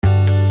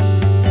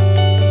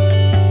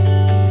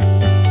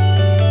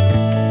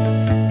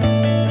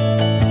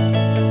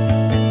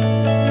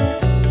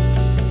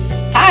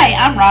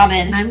I'm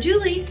Robin. And I'm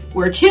Julie.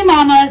 We're two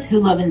mamas who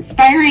love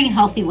inspiring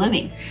healthy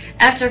living.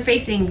 After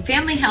facing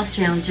family health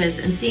challenges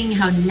and seeing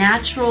how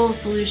natural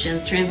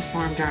solutions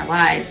transformed our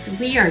lives,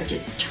 we are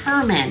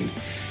determined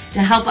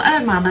to help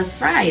other mamas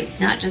thrive,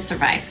 not just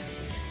survive.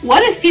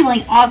 What if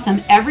feeling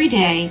awesome every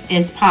day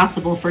is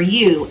possible for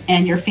you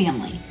and your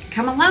family?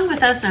 Come along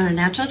with us on our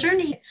natural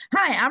journey.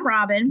 Hi, I'm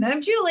Robin. And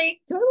I'm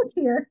Julie. Toilet's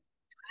here.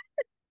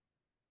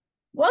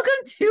 Welcome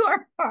to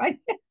our podcast.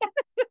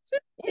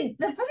 The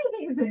funny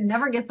thing is, it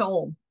never gets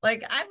old.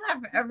 Like, I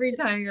laugh every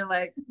time you're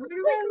like, where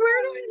do I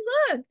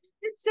look?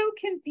 It's so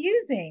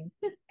confusing.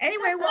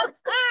 Anyway, welcome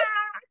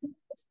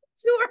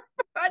to our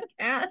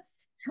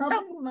podcast.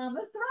 Helping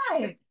Mamas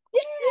Thrive.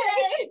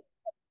 Yay!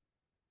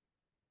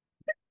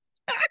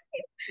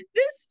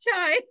 This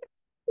time,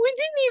 we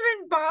didn't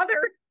even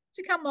bother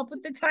to come up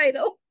with the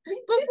title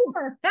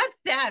before. That's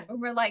sad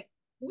when we're like,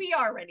 we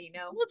already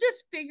know. We'll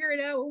just figure it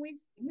out when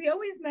we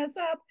always mess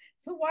up.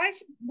 So why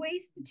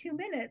waste the 2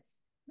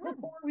 minutes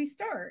before we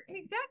start?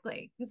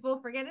 Exactly, because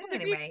we'll forget it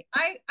anyway.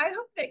 I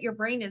hope that your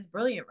brain is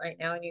brilliant right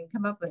now and you can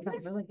come up with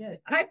something really good.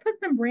 I put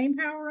some brain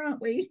power on.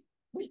 Wait.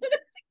 Where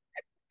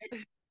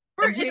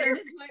does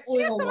my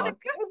oil look? Have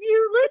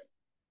you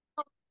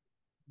listened?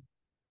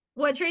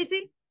 What,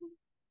 Tracy?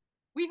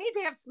 We need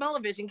to have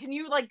smell-o-vision. Can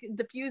you like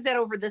diffuse that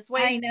over this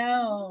way? I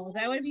know.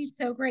 That would be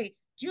so great.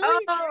 Julie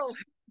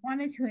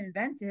wanted to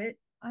invent it.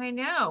 I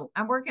know.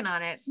 I'm working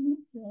on it.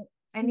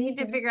 I need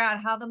to figure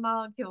out how the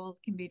molecules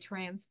can be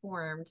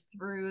transformed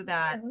through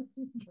that. Yeah, let's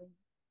do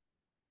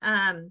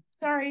some.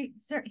 Sorry,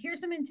 sir.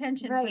 Here's some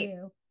intention for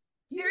you.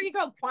 Here you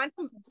go.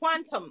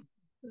 Quantum.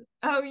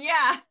 Oh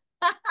yeah.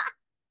 I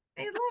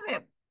love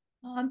it.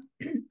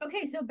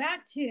 Okay, so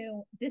back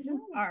to this is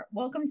our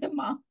welcome to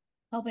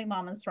Helping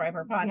Mamas Thrive,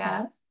 our podcast.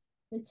 Yes.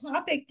 The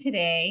topic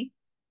today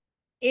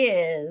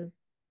is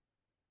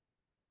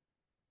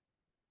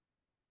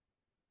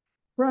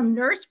from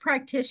nurse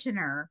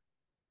practitioner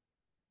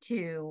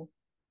to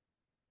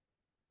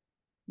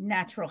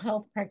natural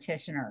health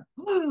practitioner.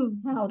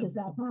 How does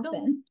that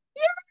happen?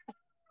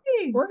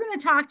 Yay! We're going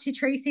to talk to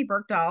Tracy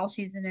Berkdahl.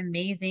 She's an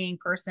amazing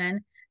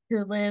person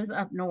who lives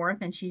up north,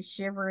 and she's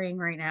shivering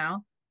right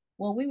now.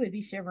 Well, we would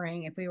be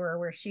shivering if we were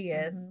where she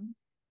is.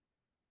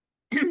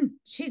 Mm-hmm.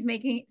 She's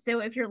making, so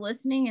if you're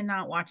listening and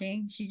not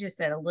watching, she just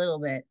said a little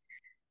bit.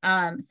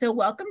 So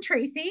welcome,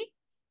 Tracy.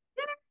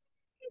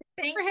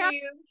 Thank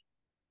you.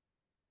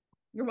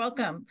 You're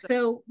welcome.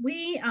 So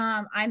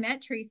I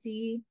met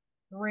Tracy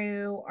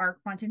through our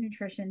quantum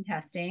nutrition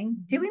testing.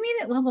 Did we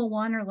meet at level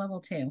 1 or level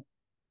 2?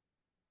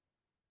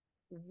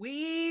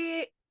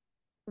 We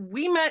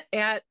met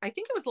at, I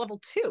think it was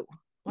level 2.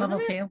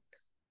 Level 2?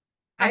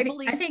 I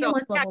believe so. I think it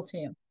was level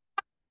 2.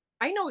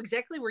 I know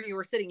exactly where you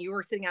were sitting. You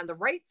were sitting on the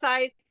right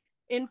side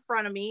in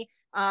front of me,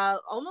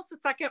 almost the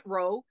second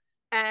row,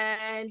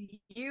 and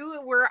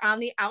you were on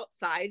the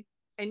outside,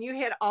 and you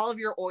had all of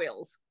your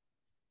oils.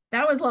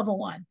 That was level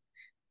 1.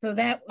 So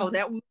that was...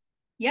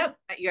 Yep.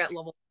 You're at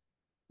level...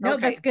 No,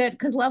 okay. That's good,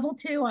 because level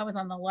 2, I was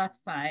on the left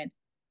side,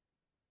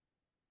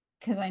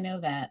 because I know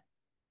that.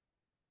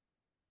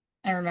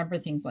 I remember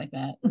things like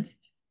that.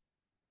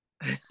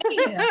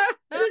 Yeah.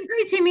 It was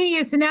great to meet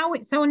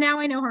you. So now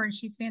I know her, and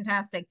she's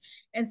fantastic.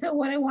 And so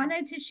what I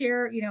wanted to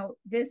share,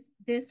 this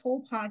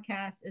whole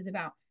podcast is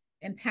about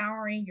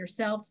empowering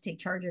yourself to take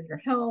charge of your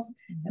health,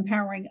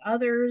 empowering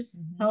others,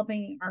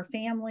 helping our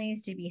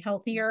families to be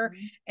healthier.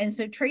 And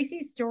so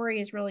Tracy's story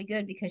is really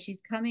good because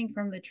she's coming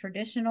from the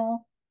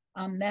traditional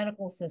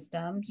medical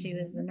system. She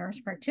was a nurse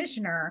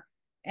practitioner,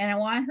 and I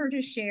want her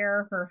to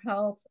share her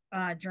health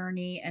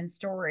journey and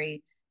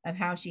story of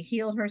how she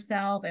healed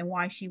herself and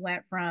why she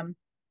went from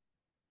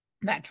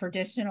that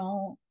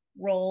traditional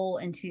role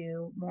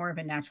into more of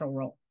a natural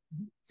role.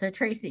 So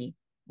Tracy,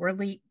 we're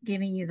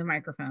giving you the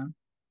microphone.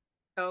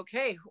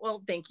 Okay.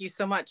 Well, thank you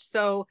so much.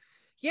 So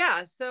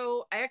yeah,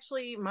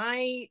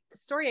 my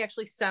story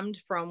actually stemmed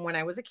from when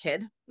I was a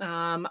kid.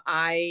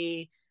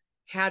 I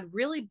had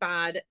really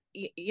bad,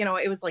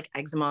 it was like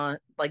eczema,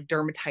 like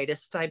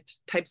dermatitis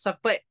type stuff,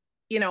 but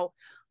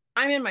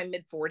I'm in my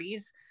mid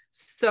 40s.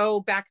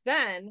 So back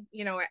then,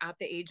 at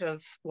the age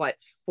of 4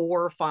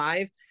 or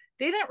 5,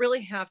 they didn't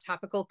really have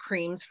topical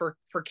creams for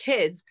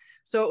kids.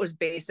 So it was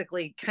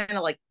basically kind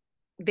of like,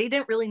 they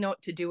didn't really know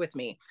what to do with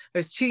me. I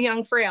was too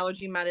young for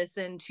allergy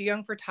medicine, too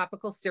young for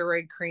topical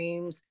steroid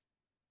creams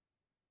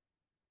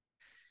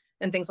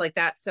and things like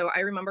that. So I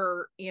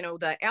remember,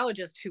 the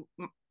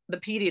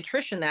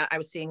pediatrician that I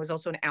was seeing was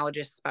also an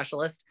allergist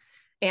specialist.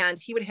 And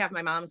he would have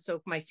my mom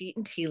soak my feet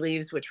in tea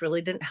leaves, which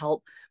really didn't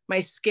help.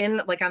 My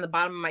skin, like on the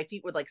bottom of my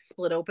feet, would like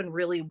split open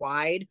really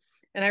wide.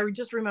 And I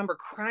just remember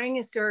crying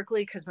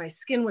hysterically because my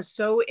skin was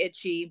so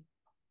itchy.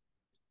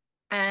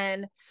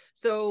 And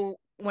so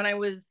when I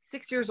was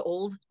 6 years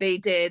old, they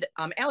did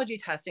allergy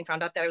testing,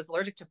 found out that I was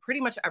allergic to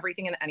pretty much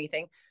everything and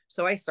anything.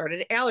 So I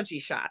started allergy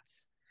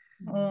shots,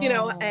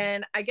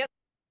 and I guess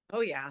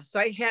Oh yeah. So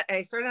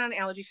I started on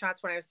allergy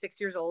shots when I was 6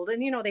 years old,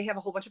 and they have a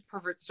whole bunch of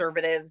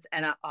preservatives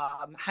and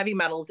heavy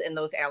metals in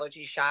those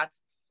allergy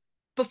shots.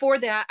 Before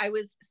that, I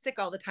was sick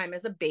all the time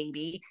as a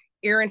baby,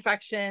 ear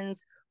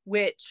infections,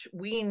 which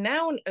we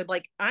now,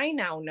 like I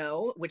now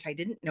know, which I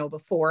didn't know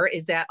before,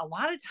 is that a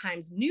lot of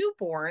times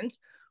newborns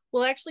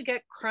will actually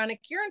get chronic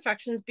ear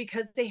infections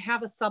because they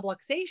have a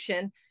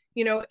subluxation,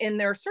 in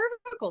their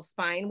cervical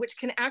spine, which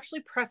can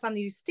actually press on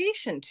the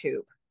eustachian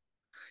tube.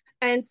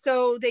 And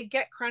so they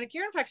get chronic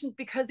ear infections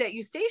because that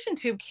eustachian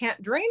tube can't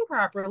drain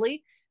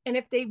properly. And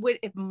if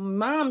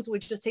moms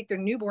would just take their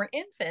newborn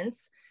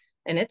infants,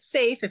 and it's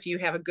safe if you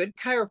have a good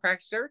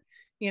chiropractor,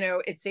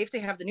 it's safe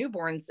to have the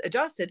newborns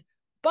adjusted.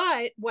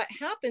 But what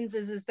happens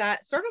is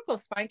that cervical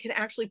spine can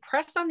actually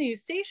press on the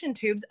eustachian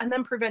tubes and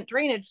then prevent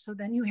drainage. So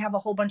then you have a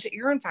whole bunch of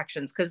ear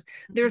infections because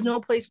there's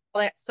no place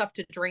for that stuff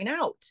to drain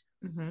out.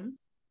 Mm-hmm.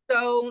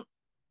 So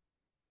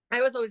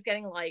I was always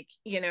getting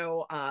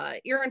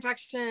ear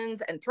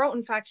infections and throat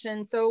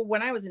infections. So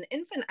when I was an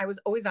infant, I was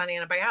always on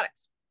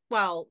antibiotics.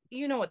 Well,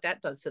 you know what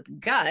that does to the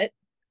gut,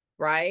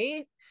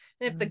 right?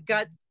 And if the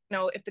gut's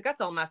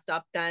all messed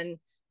up, then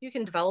you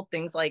can develop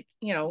things like,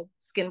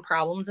 skin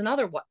problems and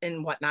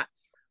whatnot.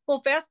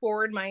 Well, fast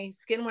forward my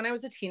skin when I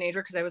was a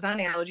teenager, because I was on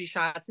allergy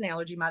shots and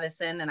allergy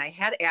medicine and I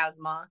had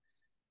asthma.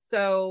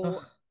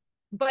 So,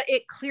 but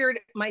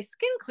my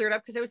skin cleared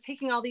up because I was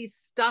taking all these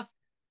stuff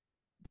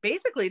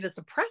basically to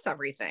suppress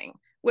everything,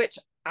 which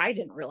I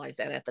didn't realize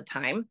that at the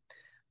time.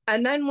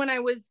 And then when I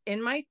was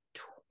in my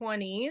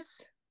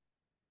 20s,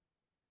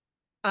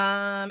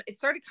 it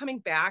started coming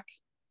back.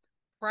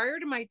 Prior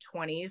to my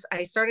 20s,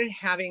 I started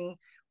having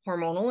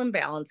hormonal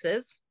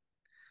imbalances,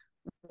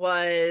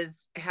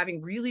 was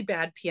having really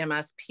bad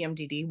PMS,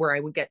 PMDD, where I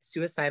would get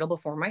suicidal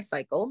before my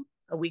cycle,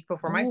 a week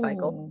before my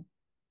cycle.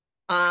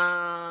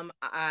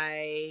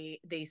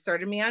 They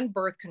started me on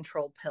birth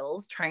control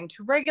pills, trying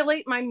to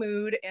regulate my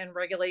mood and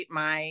regulate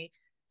my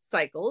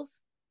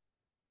cycles.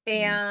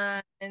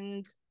 And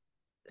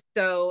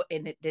so,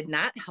 and it did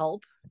not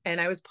help. And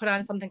I was put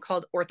on something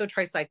called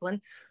orthotricycline,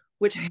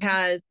 which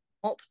has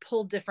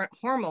multiple different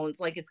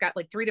hormones. Like it's got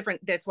like three different,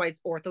 that's why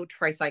it's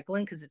orthotricycline,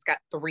 because it's got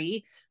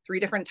three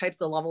different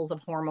types of levels of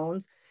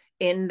hormones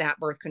in that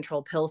birth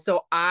control pill.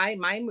 So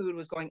my mood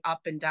was going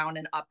up and down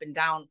and up and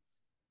down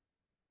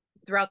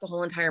throughout the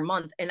whole entire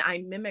month. And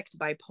I mimicked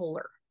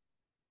bipolar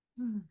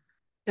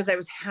because I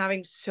was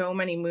having so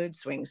many mood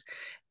swings.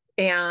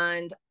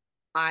 And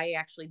I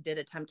actually did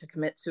attempt to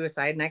commit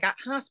suicide and I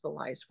got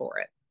hospitalized for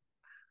it.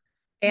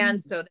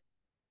 And so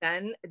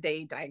then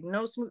they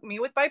diagnosed me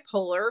with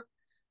bipolar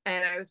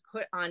and I was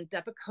put on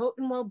Depakote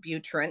and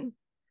Wellbutrin.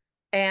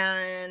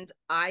 And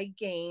I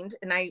gained,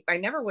 and I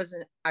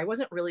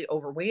wasn't really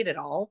overweight at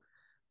all.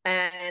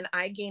 And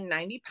I gained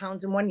 90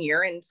 pounds in 1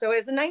 year. And so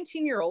as a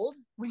 19-year-old,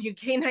 when you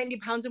gain 90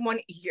 pounds in 1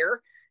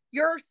 year,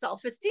 your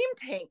self-esteem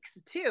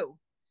tanks too.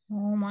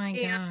 Oh my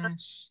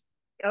gosh.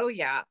 Oh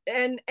yeah.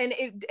 And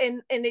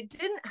it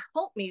didn't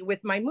help me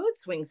with my mood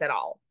swings at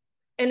all.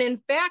 And in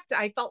fact,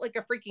 I felt like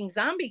a freaking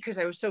zombie because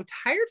I was so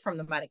tired from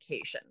the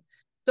medication.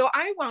 So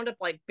I wound up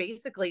like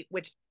basically,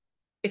 which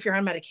if you're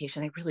on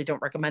medication, I really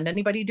don't recommend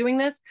anybody doing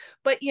this,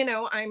 but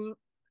I'm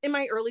in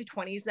my early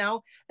 20s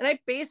now. And I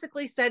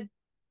basically said,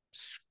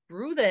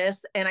 screw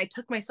this. And I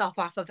took myself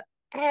off of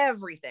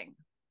everything.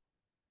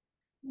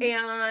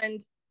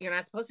 And you're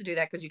not supposed to do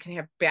that because you can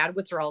have bad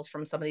withdrawals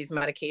from some of these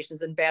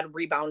medications and bad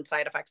rebound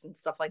side effects and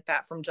stuff like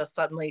that from just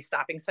suddenly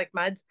stopping psych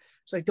meds.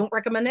 So I don't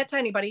recommend that to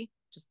anybody.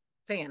 Just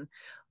saying.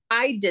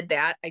 I did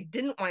that. I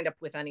didn't wind up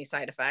with any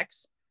side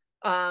effects.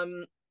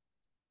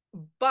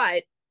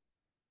 But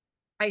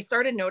I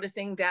started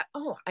noticing that,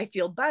 I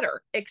feel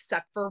better,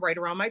 except for right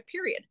around my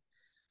period.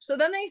 So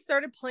then they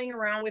started playing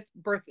around with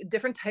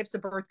different types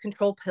of birth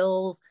control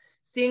pills,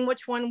 seeing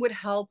which one would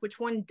help, which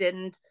one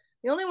didn't.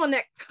 The only one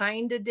that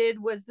kind of did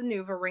was the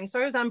NuvaRing.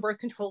 So I was on birth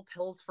control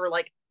pills for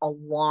like a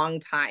long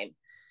time,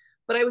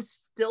 but I was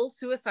still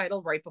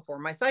suicidal right before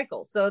my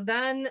cycle. So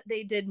then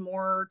they did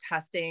more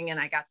testing and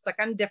I got stuck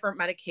on different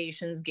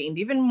medications, gained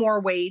even more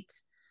weight.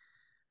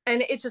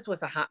 And it just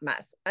was a hot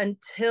mess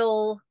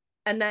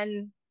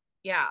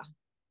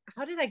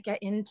how did I get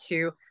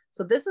into,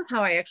 so this is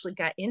how I actually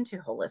got into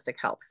holistic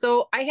health.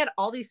 So I had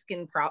all these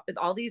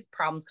all these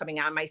problems coming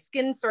on. My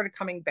skin started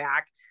coming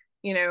back,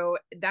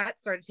 that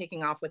started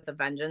taking off with a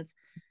vengeance.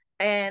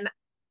 And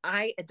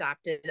I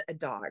adopted a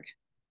dog.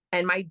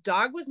 And my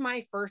dog was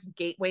my first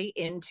gateway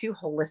into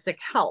holistic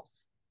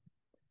health.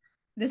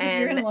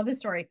 You're going to love this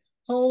story.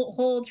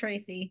 Hold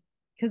Tracy,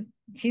 because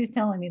she was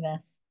telling me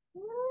this.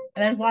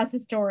 And there's lots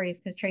of stories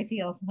because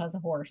Tracy also has a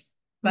horse.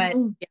 But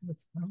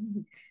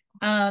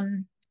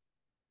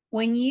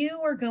when you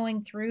were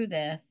going through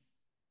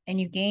this and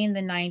you gained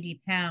the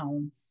 90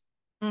 pounds,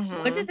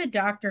 what did the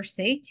doctor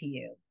say to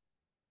you?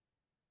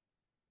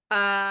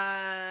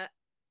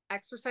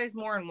 Exercise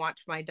more and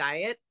watch my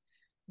diet.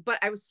 But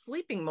I was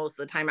sleeping most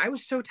of the time. I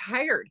was so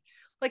tired.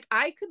 Like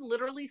I could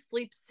literally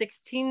sleep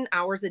 16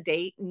 hours a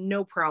day,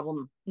 no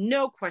problem,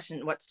 no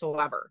question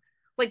whatsoever.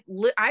 Like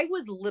I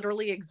was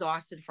literally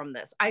exhausted from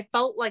this. I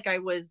felt like I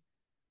was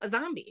a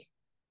zombie.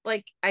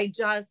 Like I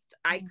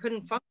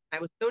couldn't function. I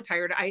was so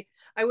tired. I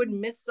would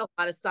miss a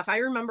lot of stuff. I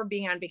remember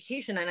being on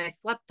vacation and I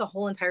slept the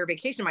whole entire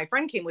vacation. My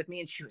friend came with me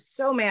and she was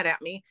so mad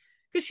at me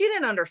because she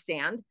didn't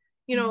understand.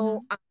 You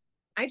know,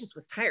 I just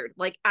was tired.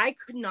 Like I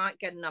could not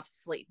get enough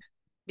sleep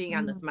being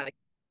on this medication.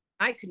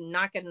 I could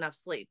not get enough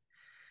sleep.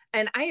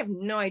 And I have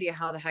no idea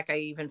how the heck I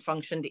even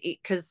functioned to eat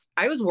because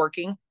I was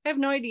working. I have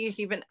no idea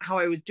even how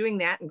I was doing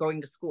that and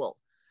going to school.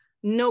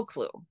 No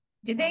clue.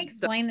 Did they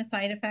explain the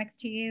side effects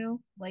to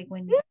you? Like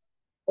when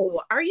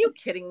Oh, are you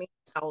kidding me?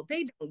 No,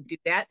 they don't do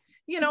that.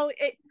 You know,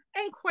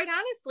 and quite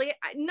honestly,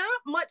 not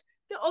much.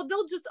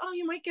 They'll just, oh,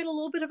 you might get a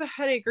little bit of a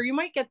headache or you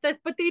might get this,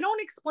 but they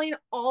don't explain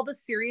all the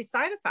serious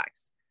side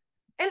effects.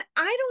 And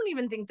I don't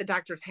even think the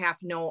doctors have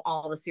to know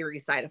all the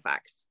serious side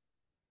effects.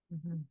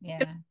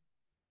 Yeah.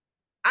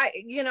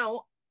 You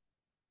know,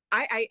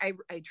 I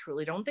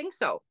truly don't think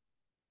so.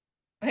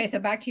 Okay, so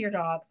back to your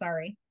dog.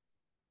 Sorry.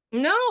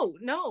 No,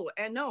 no,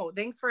 and no.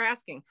 Thanks for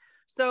asking.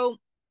 So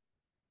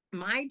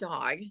my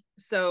dog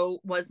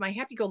was my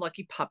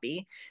happy-go-lucky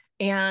puppy,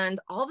 and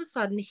all of a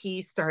sudden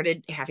he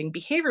started having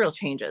behavioral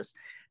changes,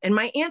 and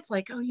my aunt's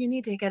like, oh, you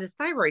need to get his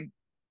thyroid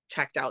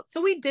checked out. So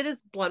we did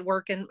his blood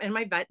work, and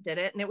my vet did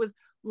it, and it was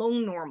low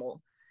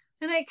normal.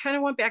 And I kind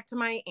of went back to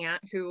my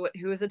aunt who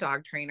is a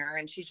dog trainer,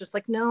 and she's just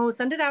like, no,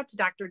 send it out to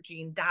Dr.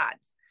 Jean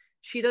Dodds.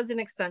 She does an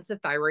extensive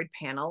thyroid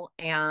panel,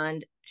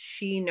 and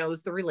she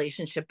knows the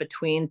relationship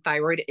between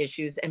thyroid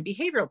issues and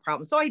behavioral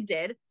problems. So I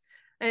did.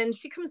 And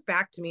she comes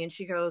back to me and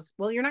she goes,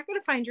 well, you're not going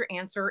to find your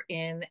answer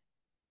in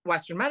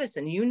Western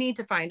medicine. You need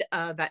to find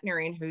a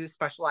veterinarian who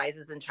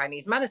specializes in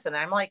Chinese medicine.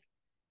 And I'm like,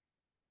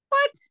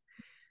 what?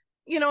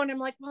 You know, and I'm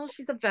like, well,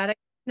 she's a vet.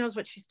 She knows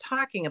what she's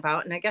talking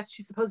about. And I guess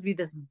she's supposed to be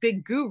this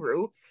big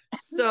guru.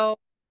 So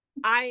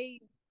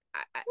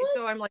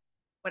so I'm like,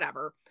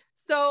 whatever.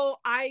 So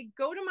I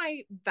go to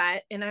my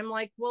vet and I'm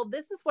like, well,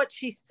 this is what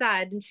she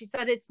said. And she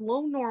said it's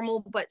low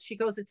normal, but she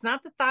goes, it's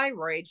not the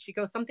thyroid. She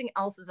goes, something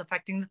else is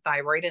affecting the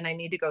thyroid and I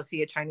need to go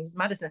see a Chinese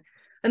medicine.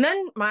 And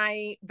then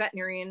my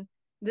veterinarian,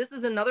 this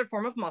is another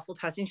form of muscle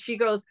testing. She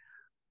goes,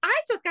 I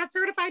just got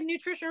certified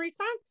nutrition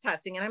response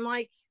testing. And I'm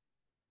like,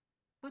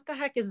 what the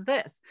heck is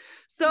this?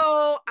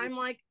 So I'm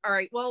like, all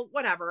right, well,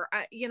 whatever.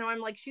 I'm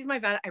like, she's my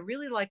vet. I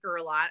really like her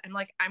a lot. I'm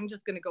like, I'm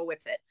just going to go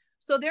with it.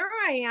 So there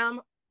I am,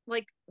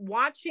 like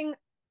watching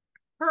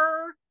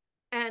her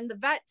and the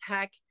vet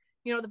tech.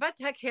 You know, the vet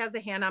tech has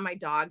a hand on my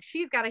dog.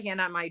 She's got a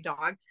hand on my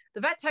dog.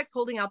 The vet tech's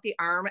holding out the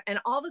arm. And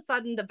all of a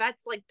sudden, the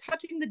vet's like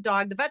touching the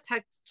dog. The vet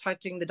tech's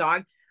touching the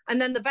dog.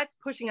 And then the vet's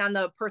pushing on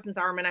the person's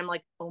arm. And I'm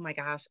like, oh my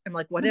gosh. I'm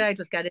like, what did I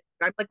just get into?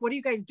 I'm like, what are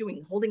you guys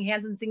doing? Holding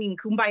hands and singing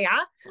Kumbaya?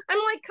 I'm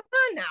like, come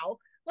on now.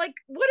 Like,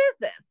 what is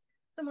this?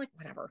 So I'm like,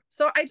 whatever.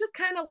 So I just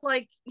kind of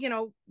like,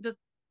 just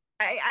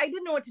I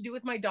didn't know what to do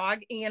with my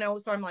dog,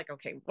 so I'm like,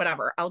 okay,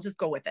 whatever. I'll just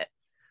go with it.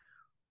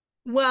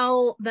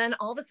 Well, then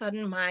all of a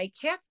sudden my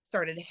cat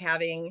started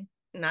having,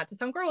 not to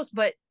sound gross,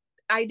 but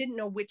I didn't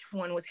know which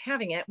one was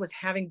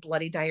having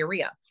bloody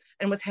diarrhea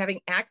and was having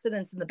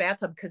accidents in the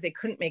bathtub because they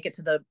couldn't make it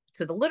to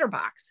the litter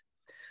box.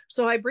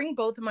 So I bring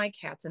both of my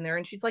cats in there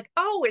and she's like,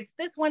 oh, it's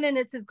this one and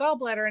it's his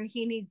gallbladder and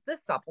he needs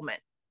this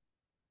supplement.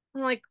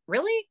 I'm like,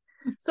 really?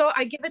 So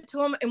I give it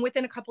to him and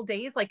within a couple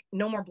days, like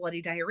no more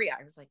bloody diarrhea.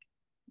 I was like,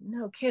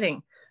 no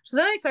kidding. So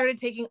then I started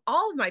taking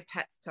all of my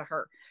pets to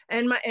her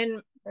and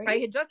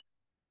I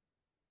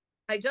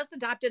just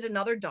adopted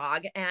another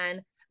dog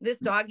and this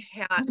dog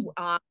had,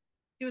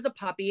 she was a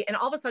puppy and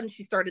all of a sudden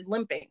she started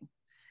limping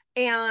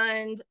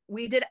and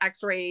we did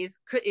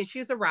x-rays. She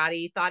was a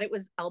ratty, thought it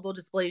was elbow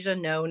dysplasia.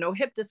 No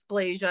hip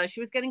dysplasia. She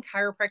was getting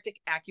chiropractic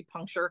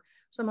acupuncture.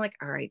 So I'm like,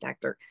 all right,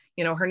 doctor,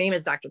 her name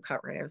is Dr.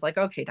 Cutright. I was like,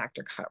 okay,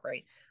 Dr.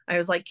 Cutright. I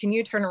was like, can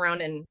you turn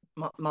around and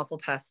muscle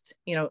test,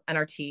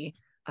 NRT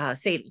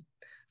Sadie?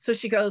 So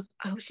she goes,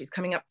 oh, she's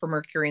coming up for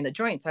mercury in the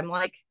joints. I'm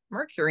like,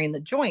 mercury in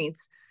the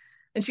joints?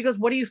 And she goes,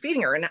 what are you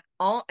feeding her? And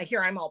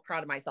I'm all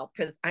proud of myself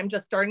because I'm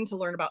just starting to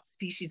learn about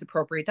species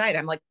appropriate diet.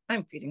 I'm like,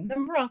 I'm feeding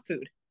them raw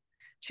food.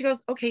 She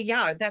goes, okay,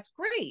 yeah, that's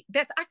great.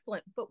 That's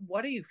excellent. But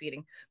what are you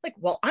feeding? Like,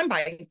 well, I'm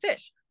buying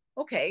fish.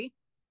 Okay.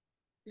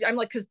 I'm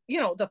like, because,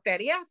 the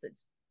fatty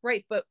acids.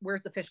 Right. But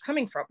where's the fish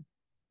coming from?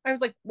 I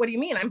was like, what do you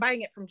mean? I'm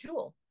buying it from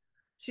Jewel.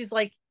 She's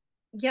like,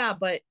 yeah,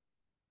 but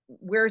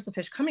where's the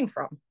fish coming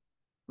from?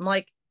 I'm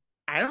like,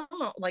 I don't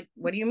know. Like,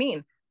 what do you mean?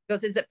 She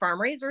goes, is it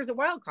farm raised or is it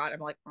wild caught? I'm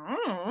like,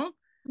 oh.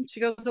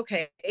 She goes,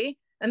 okay.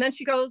 And then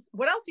she goes,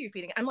 what else are you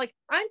feeding? I'm like,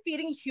 I'm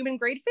feeding human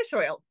grade fish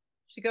oil.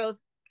 She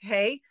goes,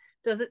 okay.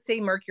 Does it say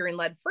mercury and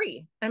lead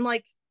free? I'm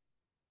like,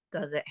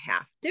 does it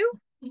have to?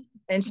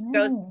 And she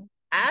goes,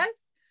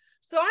 yes.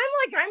 So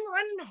I'm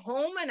running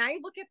home and I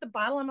look at the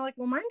bottle. I'm like,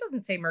 well, mine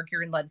doesn't say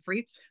mercury and lead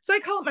free. So I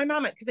call up my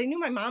mom because I knew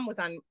my mom was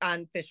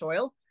on fish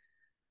oil.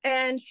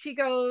 And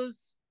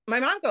my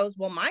mom goes,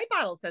 well, my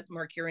bottle says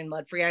mercury and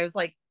lead free. I was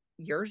like,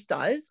 yours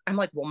does? I'm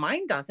like, well,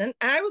 mine doesn't.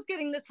 And I was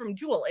getting this from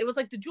Jewel. It was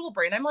like the Jewel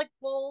brand. I'm like,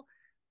 well,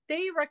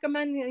 they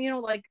recommend,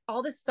 like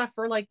all this stuff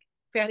for like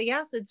fatty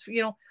acids,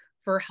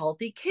 for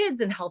healthy kids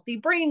and healthy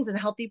brains and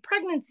healthy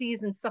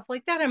pregnancies and stuff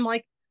like that. I'm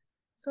like,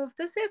 so if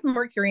this is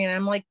mercury, and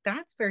I'm like,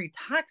 that's very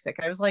toxic.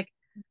 I was like,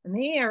 and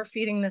they are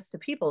feeding this to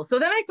people. So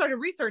then I started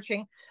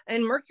researching,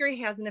 and mercury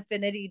has an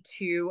affinity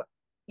to,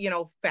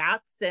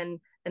 fats and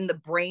the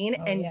brain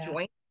and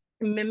joint,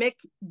 mimic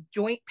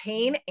joint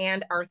pain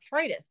and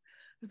arthritis.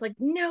 I was like,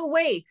 no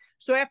way.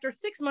 So after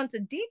 6 months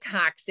of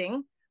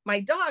detoxing,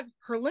 my dog,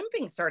 her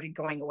limping started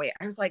going away.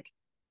 I was like,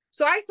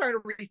 so I started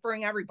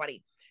referring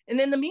everybody. And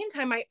in the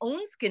meantime, my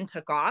own skin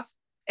took off.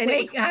 And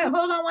wait,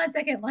 hold on 1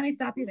 second. Let me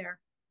stop you there.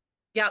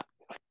 Yep.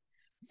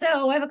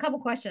 So I have a couple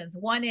questions.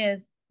 One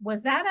is,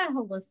 was that a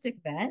holistic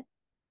vet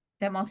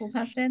that muscle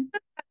tested?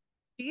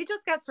 She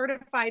just got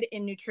certified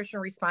in nutrition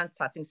response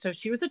testing. So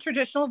she was a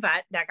traditional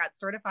vet that got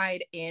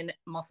certified in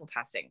muscle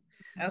testing.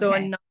 Okay. So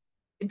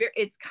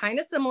it's kind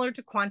of similar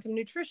to quantum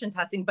nutrition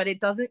testing, but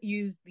it doesn't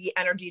use the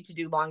energy to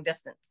do long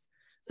distance.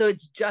 So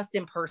it's just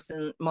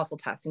in-person muscle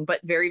testing, but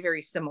very,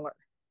 very similar.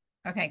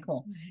 Okay,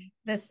 cool.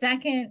 The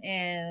second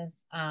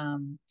is,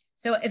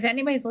 so if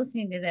anybody's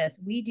listening to this,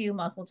 we do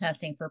muscle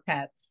testing for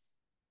pets.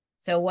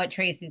 So what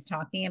Tracy's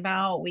talking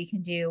about, we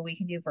can do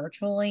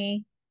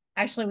virtually.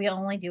 Actually, we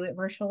only do it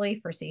virtually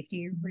for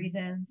safety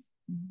reasons.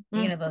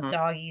 Mm-hmm. Those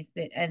doggies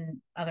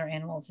and other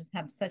animals just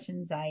have such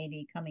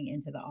anxiety coming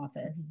into the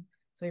office.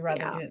 So we'd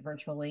rather do it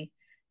virtually.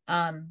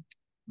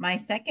 My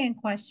second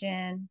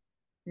question,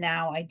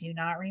 now I do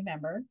not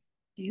remember.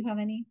 Do you have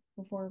any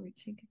before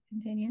she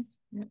continues?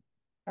 No.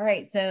 All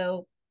right.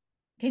 So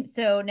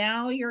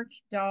now your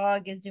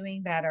dog is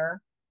doing better.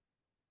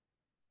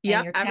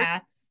 Yeah. Your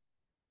cats.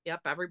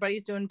 Yep,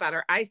 everybody's doing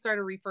better. I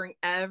started referring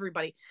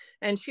everybody,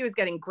 and she was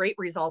getting great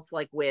results,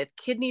 like with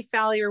kidney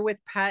failure with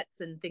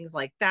pets and things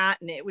like that.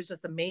 And it was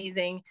just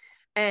amazing.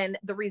 And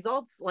the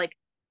results, like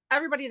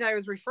everybody that I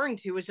was referring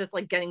to was just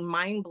like getting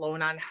mind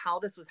blown on how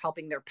this was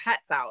helping their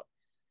pets out.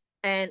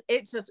 And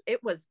it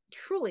was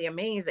truly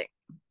amazing.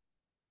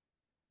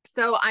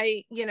 So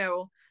I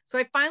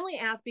finally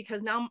asked,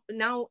 because now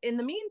in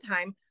the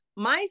meantime,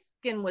 my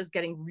skin was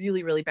getting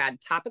really, really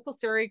bad. Topical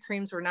steroid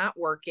creams were not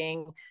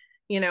working.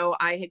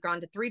 I had gone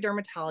to 3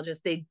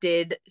 dermatologists. They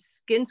did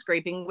skin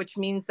scraping, which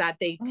means that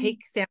they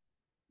take skin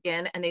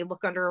and they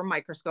look under a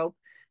microscope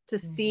to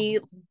see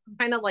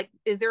kind of like,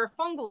 is there a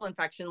fungal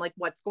infection? Like,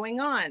 what's going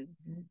on?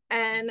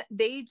 And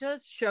they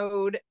just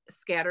showed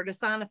scattered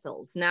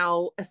eosinophils.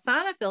 Now,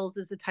 eosinophils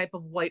is a type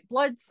of white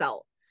blood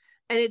cell,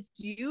 and it's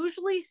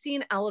usually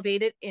seen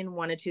elevated in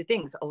one of 2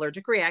 things: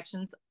 allergic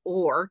reactions,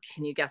 or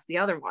can you guess the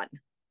other one?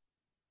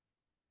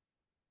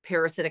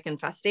 Parasitic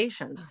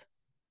infestations.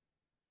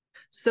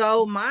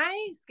 So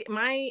my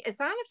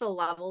eosinophil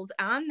levels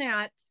on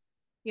that,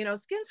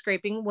 skin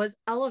scraping was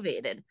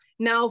elevated.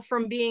 Now,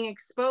 from being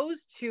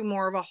exposed to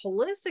more of a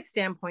holistic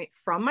standpoint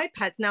from my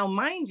pets, now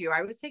mind you,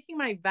 I was taking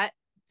my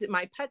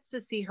pets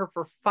to see her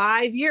for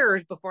 5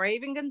 years before I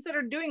even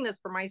considered doing this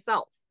for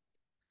myself.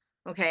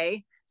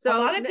 Okay. So a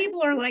lot of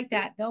people are like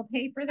that. They'll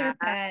pay for their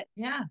pet.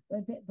 Yeah.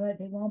 But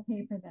they won't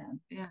pay for them.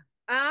 Yeah.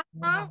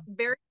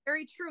 Very,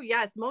 very true.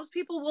 Yes. Most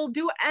people will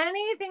do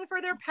anything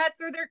for their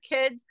pets or their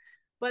kids,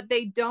 but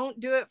they don't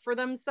do it for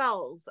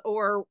themselves.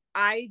 Or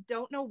I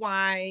don't know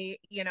why.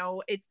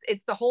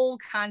 It's the whole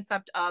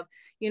concept of,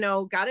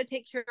 got to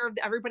take care of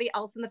everybody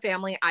else in the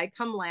family. I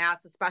come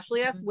last,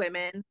 especially us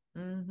women.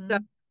 So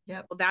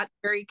that's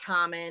very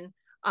common.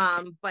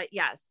 But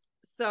yes.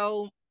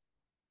 So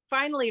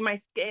finally, my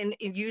skin,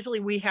 usually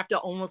we have to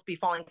almost be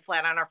falling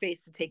flat on our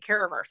face to take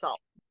care of ourselves.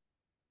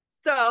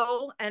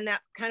 So, and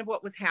that's kind of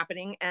what was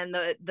happening. And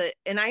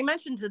and I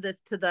mentioned to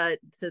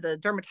the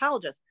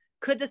dermatologist,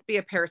 could this be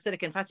a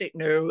parasitic infestation?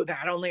 No,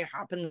 that only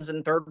happens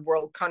in third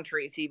world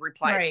countries. He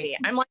replies to me.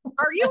 I'm like,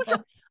 are you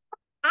sure?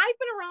 I've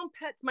been around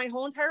pets my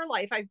whole entire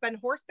life. I've been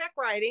horseback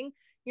riding,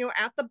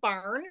 at the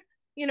barn,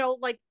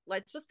 like,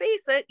 let's just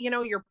face it,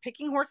 you're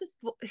picking horses'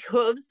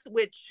 hooves,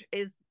 which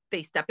is,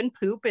 they step in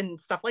poop and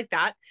stuff like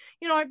that.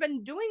 I've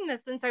been doing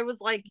this since I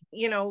was like,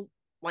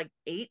 like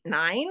 8,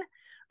 9.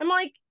 I'm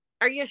like,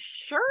 are you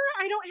sure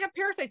I don't have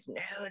parasites?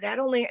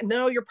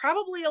 No, you're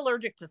probably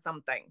allergic to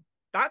something.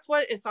 That's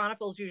what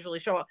eosinophils usually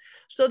show up.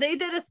 So they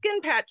did a skin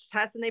patch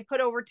test and they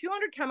put over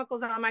 200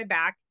 chemicals on my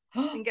back.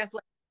 And guess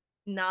what?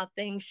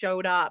 Nothing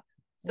showed up.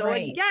 So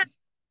again,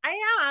 I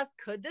asked,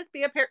 could this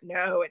be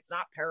No, it's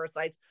not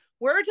parasites.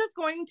 We're just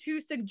going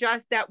to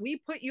suggest that we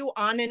put you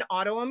on an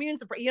autoimmune,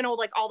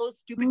 like all those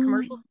stupid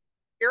commercials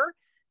here,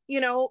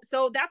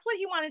 so that's what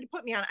he wanted to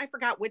put me on. I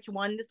forgot which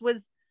one. This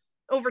was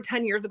over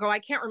 10 years ago. I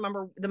can't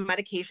remember the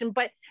medication,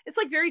 but it's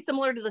like very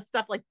similar to the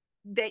stuff like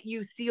that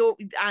you see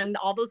on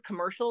all those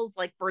commercials,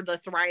 like for the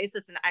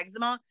psoriasis and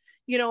eczema,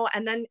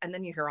 and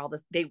then you hear all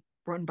this, they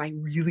run by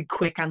really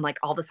quick on like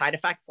all the side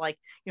effects, like,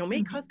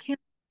 may cause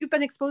cancer, you've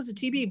been exposed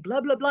to TB,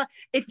 blah, blah, blah.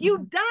 If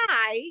you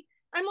die,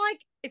 I'm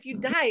like, if you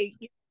die,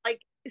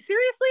 like,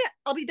 seriously,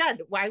 I'll be dead.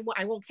 I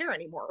won't care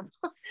anymore.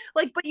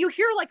 Like, but you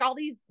hear like all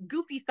these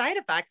goofy side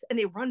effects and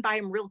they run by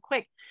them real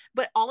quick.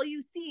 But all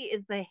you see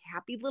is the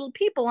happy little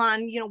people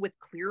on, with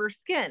clearer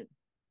skin.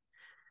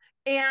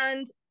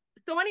 And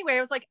so anyway, I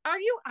was like, are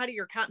you out of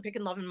your cotton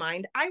picking loving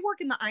mind? I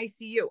work in the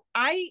ICU.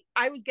 I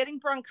was getting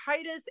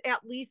bronchitis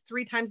at least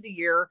 3 times a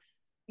year.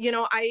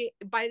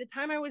 by the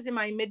time I was in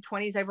my mid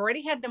 20s, I've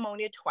already had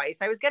pneumonia twice.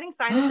 I was getting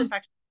sinus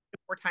infection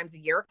 4 times a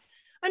year.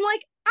 I'm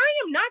like, I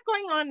am not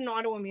going on an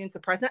autoimmune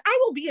suppressant. I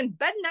will be in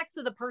bed next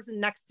to the person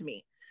next to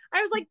me.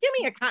 I was like, give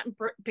me a cotton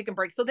pick and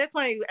break. So that's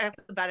when I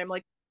asked the vet, I'm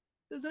like,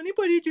 does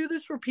anybody do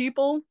this for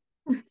people?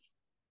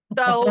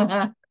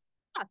 So,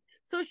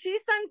 so she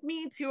sends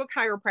me to a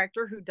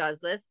chiropractor who does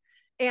this.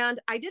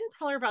 And I didn't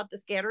tell her about the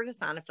scattered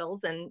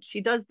eosinophils, and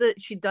she does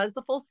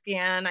the full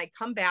scan. I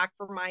come back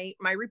for my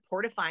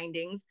report of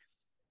findings,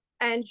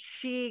 and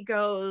she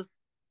goes,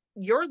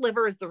 your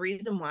liver is the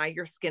reason why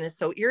your skin is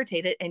so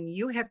irritated and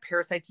you have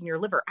parasites in your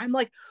liver. I'm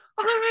like,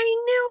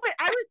 I knew it.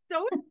 I was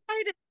so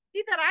excited to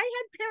see that I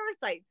had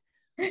parasites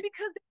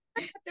because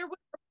there was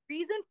a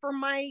reason for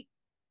my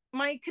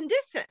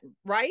condition,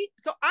 right?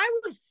 So I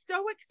was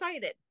so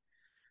excited.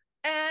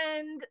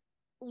 And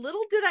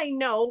little did I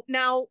know,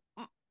 now,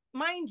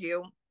 mind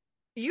you,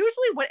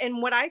 usually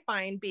what I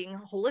find being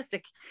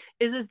holistic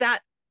is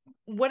that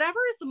whatever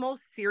is the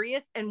most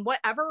serious and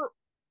whatever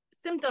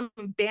symptom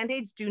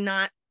band-aids do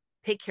not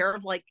take care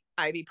of, like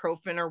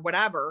ibuprofen or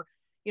whatever,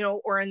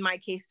 or in my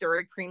case,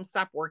 steroid cream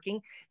stop working,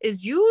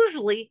 is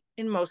usually,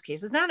 in most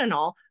cases, not in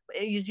all,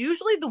 is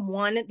usually the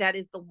one that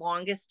is the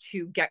longest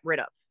to get rid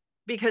of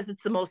because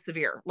it's the most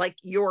severe. Like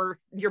your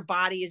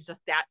body is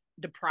just that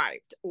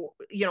deprived, or,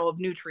 of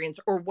nutrients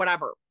or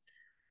whatever.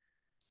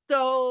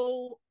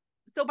 So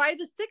by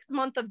the 6th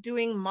month of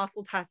doing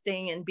muscle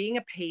testing and being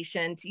a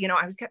patient,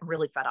 I was getting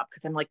really fed up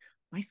because I'm like,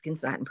 my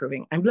skin's not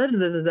improving. I'm blah, blah,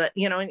 blah,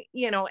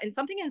 blah, and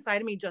something inside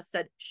of me just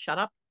said, shut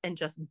up and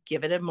just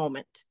give it a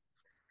moment.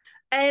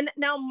 And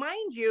now,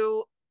 mind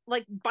you,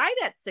 like by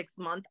that 6th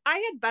month, I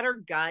had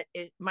better gut.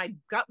 My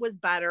gut was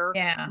better.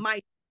 Yeah.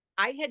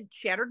 I had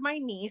shattered my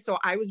knee. So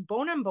I was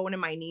bone on bone in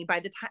my knee by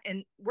the time,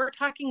 and we're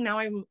talking now,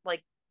 I'm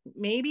like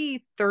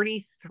maybe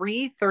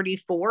 33,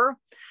 34.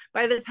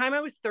 By the time I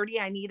was 30,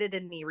 I needed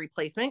a knee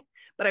replacement,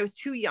 but I was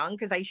too young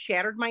because I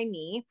shattered my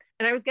knee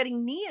and I was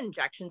getting knee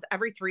injections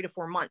every 3 to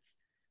 4 months.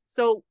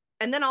 So,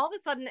 and then all of a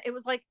sudden it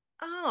was like,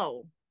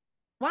 oh,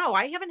 wow,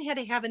 I haven't had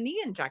to have a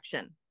knee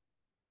injection.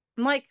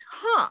 I'm like,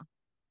 huh,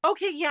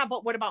 okay, yeah,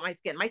 but what about my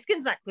skin? My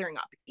skin's not clearing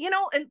up,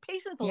 and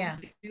patients will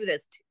do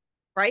this too,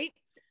 right?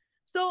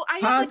 So I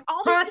have like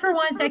all pause for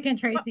 1 second,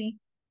 Tracy.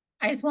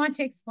 I just want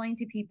to explain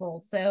to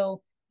people.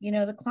 So,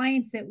 the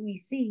clients that we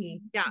see,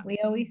 we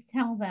always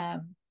tell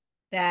them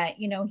that,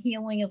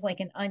 healing is like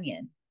an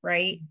onion,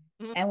 right?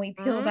 Mm-hmm. And we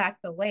peel back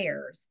the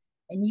layers,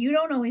 and you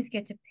don't always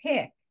get to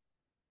pick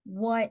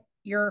what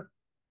your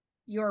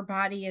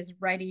body is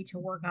ready to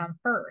work on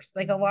first.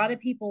 Like a lot of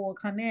people will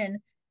come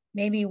in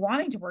maybe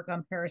wanting to work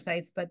on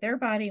parasites, but their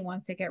body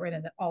wants to get rid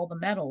of all the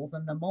metals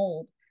and the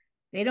mold.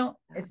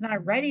 It's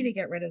not ready to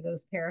get rid of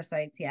those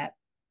parasites yet.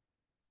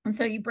 And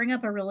so you bring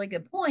up a really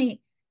good point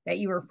that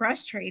you were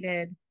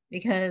frustrated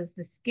because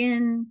the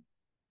skin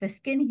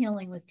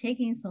healing was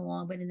taking so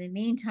long, but in the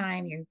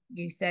meantime,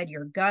 you said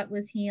your gut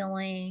was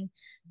healing,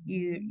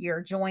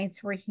 your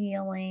joints were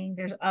healing.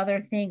 There's other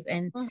things,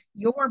 and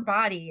your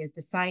body is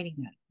deciding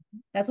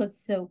that. That's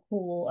what's so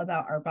cool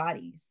about our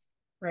bodies,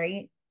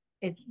 right?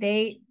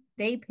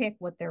 They pick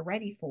what they're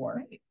ready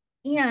for. Right.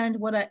 And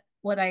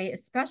what I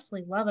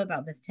especially love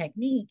about this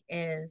technique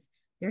is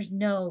there's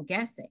no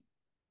guessing.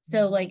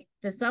 So like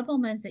the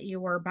supplements that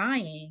you are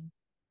buying,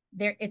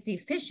 it's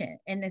efficient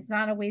and it's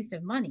not a waste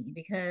of money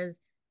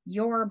because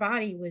your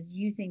body was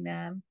using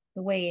them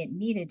the way it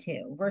needed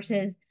to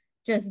versus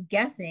just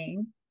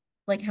guessing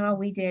like how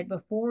we did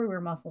before we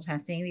were muscle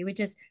testing. We would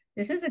just,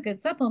 this is a good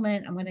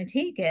supplement, I'm going to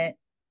take it.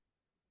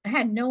 I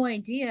had no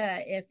idea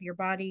if your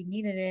body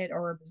needed it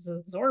or was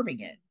absorbing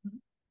it.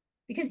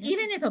 Because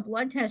even if a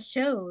blood test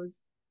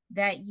shows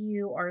that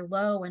you are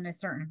low in a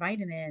certain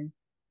vitamin,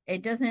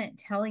 it doesn't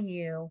tell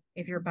you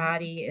if your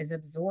body is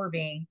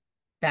absorbing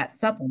that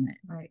supplement.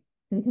 Right.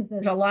 Because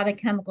there's a lot of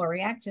chemical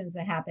reactions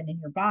that happen in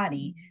your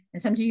body.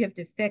 And sometimes you have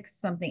to fix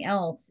something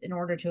else in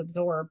order to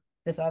absorb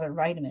this other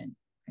vitamin.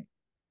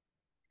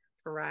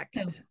 Correct.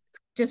 So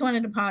just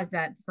wanted to pause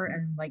that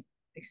and like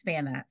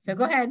expand that. So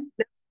go ahead.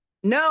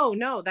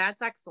 No,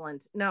 that's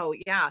excellent. No,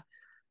 yeah.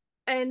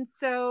 And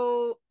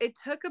so it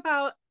took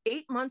about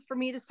 8 months for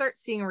me to start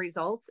seeing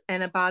results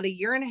and about 1.5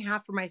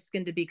 years for my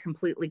skin to be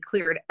completely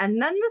cleared.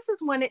 And then this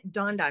is when it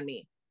dawned on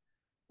me,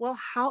 well,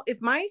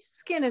 if my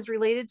skin is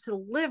related to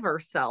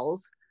liver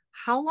cells,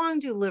 how long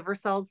do liver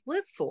cells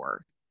live for?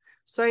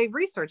 So I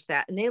researched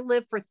that and they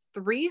live for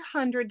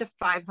 300 to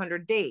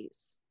 500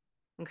 days.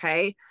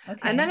 Okay.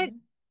 And then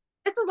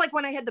this is like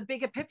when I had the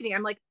big epiphany.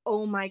 I'm like,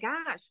 oh my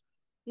gosh,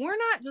 we're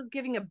not just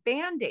giving a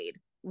Band-Aid.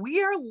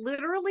 We are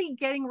literally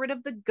getting rid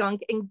of the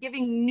gunk and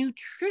giving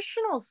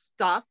nutritional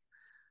stuff.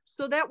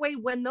 So that way,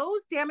 when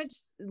those damaged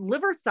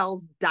liver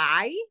cells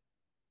die,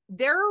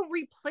 they're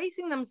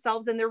replacing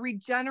themselves and they're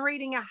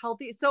regenerating a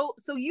healthy. So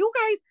you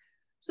guys,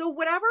 So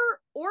whatever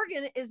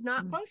organ is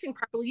not functioning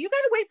properly, you got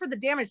to wait for the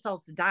damaged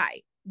cells to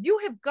die. You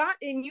got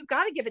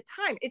to give it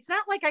time. It's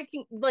not like I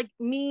can, like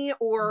me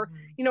or,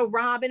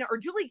 Robin or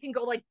Julie can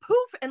go like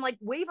poof and like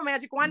wave a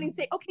magic wand and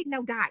say, okay,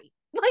 now die.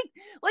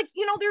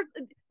 There's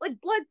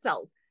like blood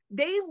cells.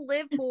 They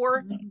live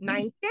for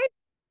 90 days.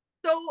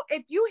 So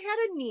if you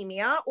had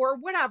anemia or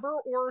whatever,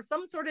 or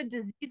some sort of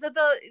disease of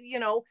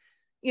the,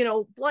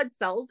 blood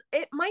cells,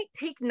 it might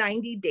take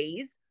 90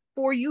 days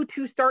for you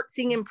to start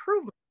seeing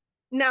improvement.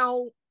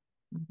 Now,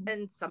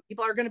 and some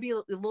people are going to be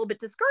a little bit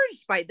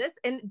discouraged by this,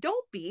 and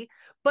don't be,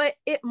 but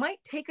it might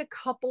take a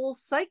couple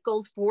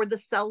cycles for the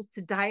cells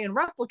to die and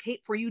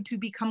replicate for you to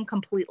become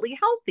completely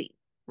healthy,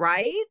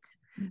 right?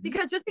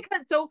 Because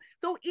so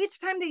each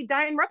time they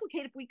die and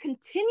replicate, if we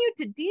continue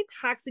to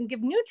detox and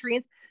give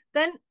nutrients,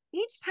 then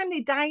each time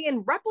they die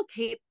and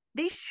replicate,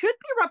 they should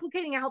be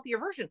replicating a healthier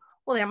version.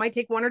 Well, that might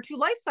take 1 or 2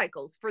 life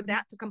cycles for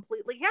that to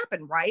completely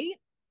happen, right?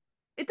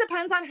 It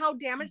depends on how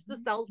damaged the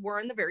cells were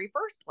in the very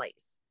first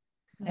place.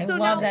 I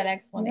love that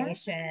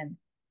explanation.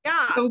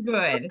 Yeah. So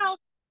good.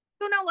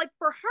 So now, like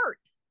for heart,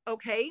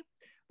 okay,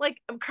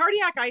 like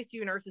cardiac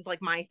ICU nurse is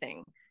like my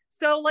thing.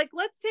 So like,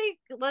 let's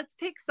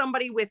take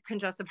somebody with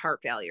congestive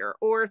heart failure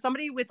or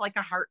somebody with like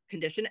a heart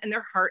condition and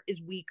their heart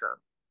is weaker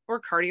or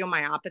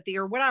cardiomyopathy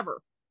or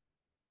whatever.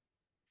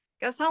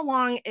 Guess how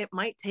long it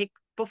might take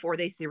before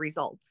they see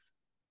results?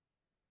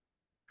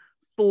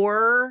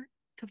 4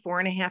 to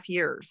 4.5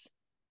 years.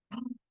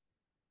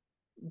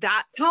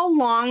 That's how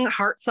long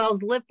heart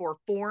cells live for,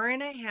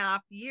 4.5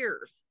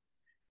 years.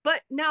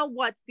 But now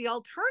what's the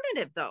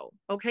alternative though?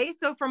 Okay.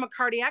 So from a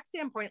cardiac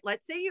standpoint,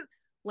 let's say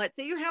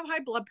you have high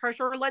blood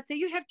pressure, or let's say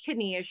you have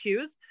kidney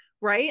issues,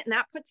 right? And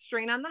that puts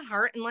strain on the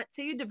heart. And let's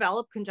say you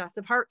develop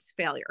congestive heart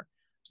failure.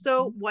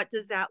 So what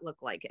does that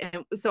look like?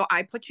 And so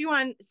I put you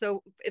on,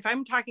 so if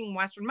I'm talking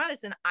Western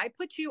medicine, I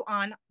put you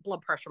on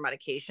blood pressure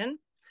medication,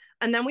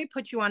 and then we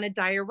put you on a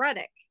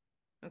diuretic.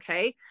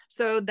 Okay.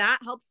 So that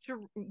helps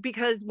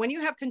because when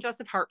you have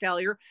congestive heart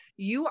failure,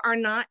 you are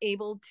not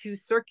able to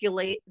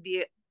circulate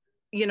the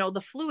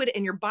fluid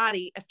in your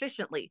body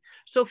efficiently.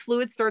 So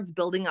fluid starts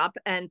building up,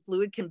 and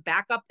fluid can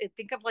back up.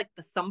 Think of like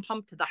the sump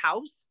pump to the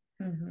house.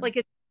 Like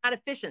it's not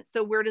efficient.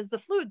 So where does the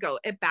fluid go?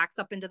 It backs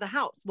up into the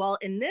house. Well,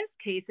 in this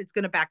case, it's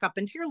going to back up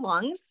into your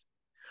lungs,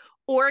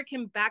 or it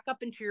can back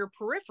up into your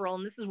peripheral.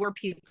 And this is where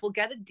people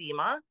get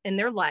edema in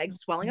their legs,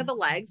 swelling of the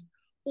legs,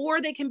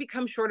 or they can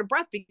become short of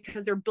breath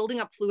because they're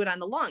building up fluid on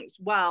the lungs.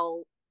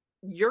 Well,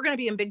 you're going to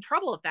be in big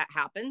trouble if that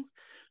happens.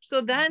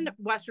 So then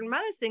Western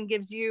medicine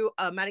gives you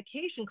a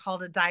medication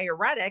called a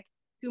diuretic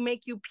to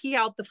make you pee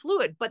out the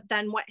fluid. But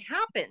then what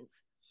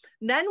happens?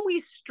 Then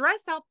we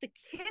stress out the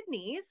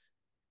kidneys,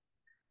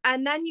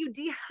 and then you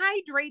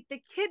dehydrate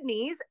the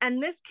kidneys,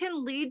 and this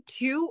can lead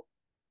to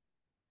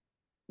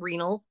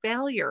renal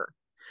failure.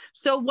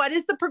 So what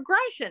is the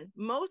progression?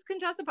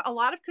 A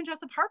lot of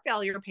congestive heart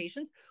failure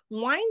patients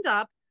wind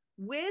up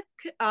with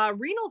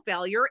renal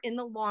failure in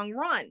the long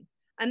run.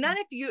 And then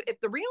if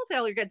the renal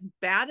failure gets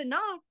bad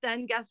enough,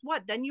 then guess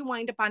what? Then you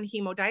wind up on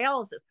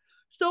hemodialysis.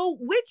 So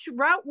which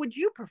route would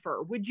you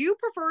prefer? Would you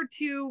prefer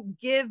to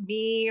give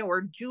me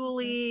or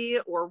Julie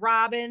or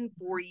Robin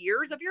 4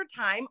 years of your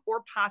time,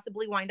 or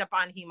possibly wind up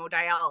on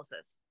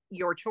hemodialysis?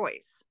 Your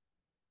choice.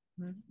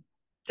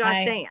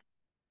 Just saying.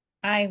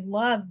 I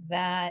love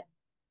that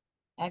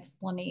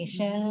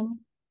explanation.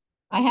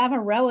 I have a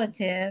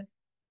relative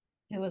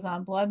who was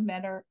on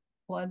I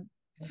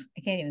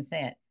can't even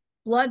say it,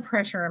 blood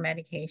pressure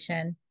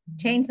medication,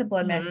 changed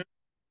the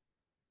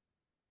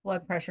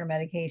blood pressure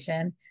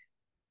medication,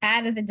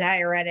 added the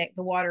diuretic,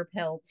 the water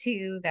pill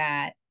to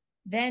that,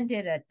 then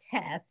did a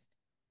test.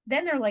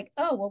 Then they're like,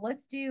 oh, well,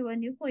 let's do a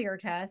nuclear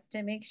test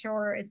to make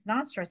sure it's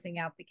not stressing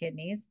out the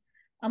kidneys.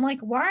 I'm like,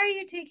 why are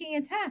you taking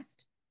a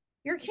test?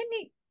 Your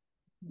kidney,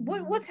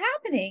 what's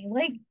happening?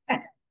 Like,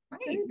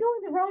 this is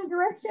going the wrong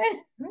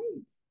direction. Right.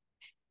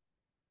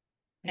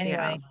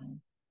 Anyway,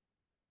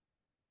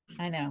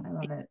 I know. I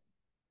love it.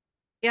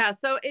 Yeah.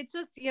 So it's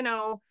just,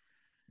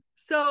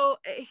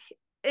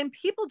 and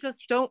people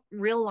just don't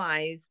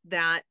realize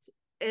that.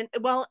 And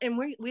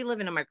we live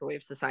in a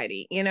microwave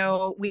society,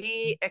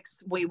 we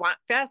want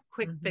fast,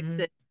 quick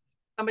fixes.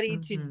 Somebody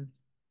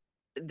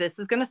this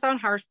is going to sound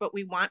harsh, but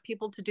we want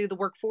people to do the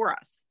work for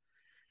us.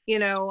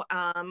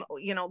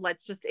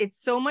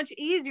 It's so much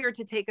easier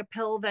to take a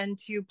pill than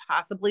to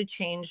possibly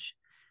change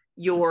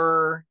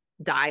your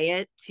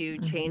diet, to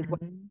change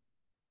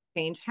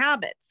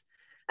habits.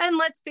 And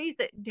let's face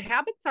it,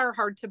 habits are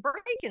hard to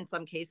break in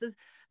some cases.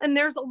 And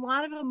there's a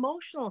lot of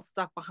emotional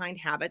stuff behind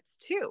habits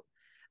too.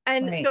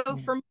 And so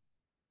for me,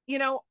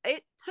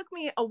 it took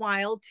me a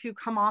while to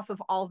come off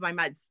of all of my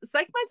meds.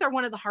 Psych meds are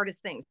one of the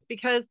hardest things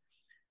because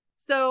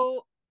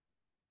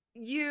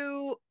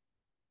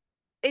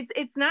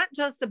it's not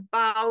just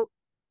about,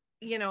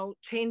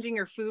 changing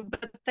your food,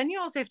 but then you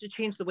also have to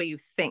change the way you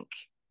think.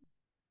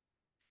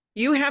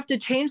 You have to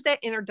change that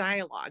inner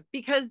dialogue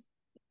because,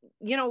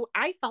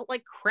 I felt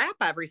like crap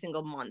every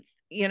single month,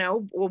 a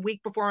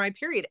week before my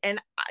period. And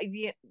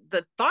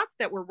the thoughts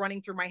that were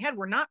running through my head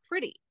were not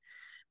pretty.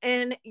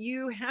 And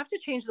you have to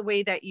change the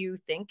way that you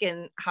think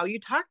and how you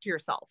talk to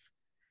yourself.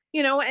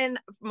 And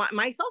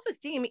my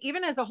self-esteem,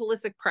 even as a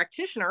holistic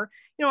practitioner,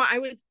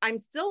 I'm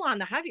still on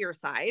the heavier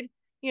side,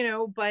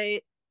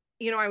 but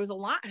I was a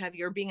lot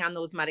heavier being on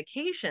those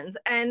medications.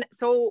 And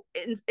so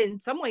in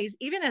some ways,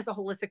 even as a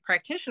holistic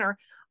practitioner,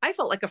 I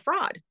felt like a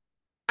fraud.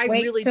 I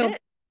Wait, really so did.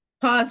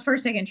 pause for a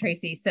second,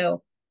 Tracy.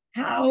 So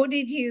how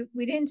did you,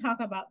 we didn't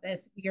talk about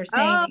this. You're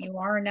saying Oh, that you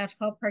are a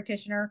natural health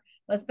practitioner.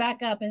 Let's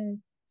back up and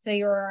so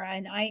you're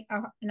an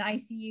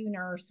ICU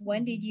nurse.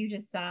 When did you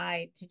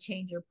decide to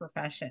change your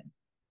profession?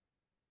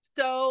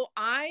 so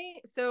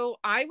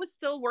I was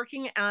still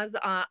working as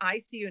a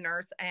ICU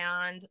nurse,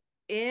 and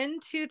in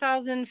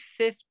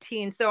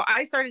 2015, so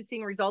I started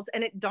seeing results,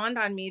 and it dawned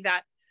on me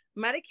that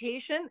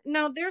medication,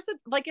 no, there's a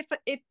like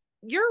if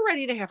you're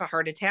ready to have a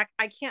heart attack,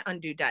 I can't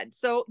undo dead.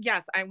 So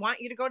yes, I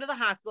want you to go to the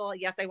hospital.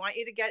 Yes, I want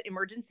you to get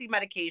emergency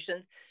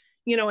medications,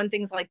 and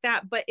things like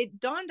that. But it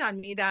dawned on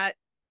me that,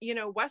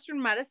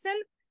 Western medicine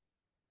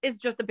is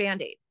just a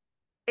band-aid.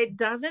 It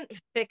doesn't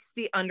fix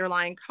the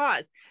underlying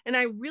cause. And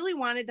I really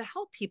wanted to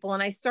help people.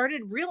 And I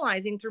started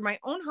realizing through my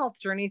own health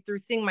journey, through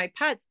seeing my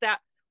pets, that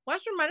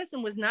Western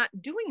medicine was not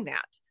doing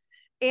that.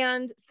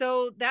 And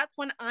so that's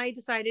when I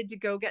decided to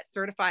go get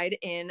certified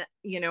in,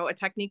 a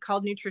technique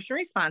called nutrition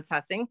response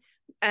testing.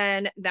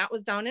 And that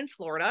was down in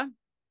Florida.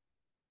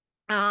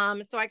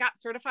 So I got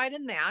certified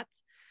in that.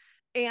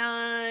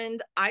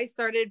 And I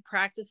started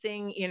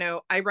practicing,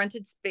 I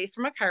rented space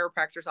from a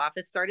chiropractor's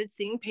office, started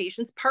seeing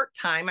patients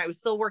part-time. I was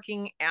still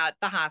working at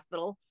the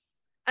hospital.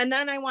 And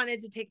then I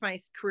wanted to take my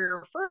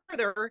career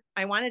further.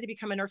 I wanted to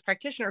become a nurse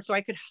practitioner so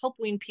I could help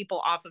wean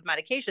people off of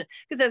medication.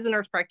 Because as a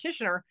nurse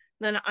practitioner,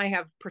 then I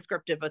have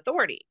prescriptive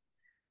authority.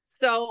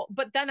 So,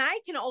 but then I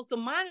can also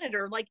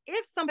monitor, like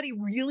if somebody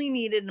really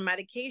needed a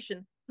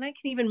medication, and I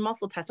can even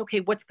muscle test,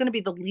 okay, what's going to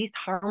be the least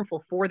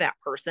harmful for that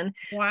person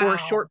for a Wow.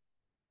 short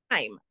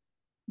time.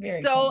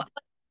 Very So cool.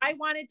 I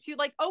wanted to,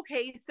 like,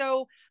 okay,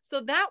 so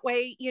that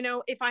way,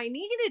 if I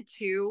needed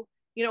to,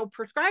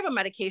 prescribe a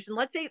medication,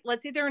 let's say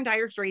they're in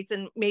dire straits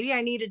and maybe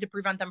I needed to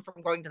prevent them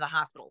from going to the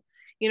hospital,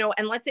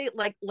 and let's say,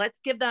 like,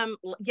 let's give them,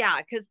 yeah,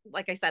 because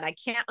like I said, I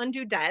can't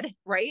undo dead,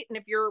 right? And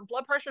if your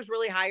blood pressure is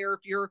really high, or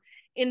if you're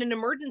in an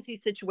emergency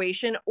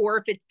situation, or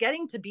if it's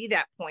getting to be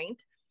that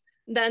point,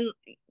 then,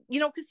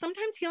 because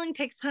sometimes healing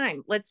takes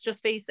time. Let's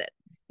just face it.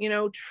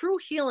 True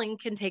healing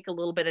can take a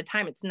little bit of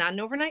time. It's not an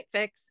overnight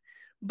fix,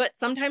 but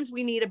sometimes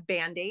we need a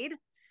band-aid.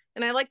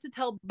 And I like to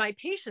tell my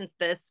patients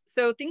this.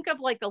 So think of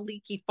like a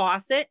leaky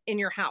faucet in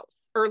your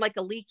house, or like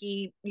a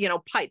leaky,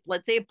 pipe.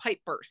 Let's say a pipe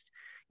burst.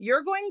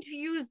 You're going to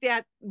use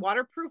that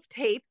waterproof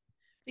tape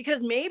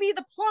because maybe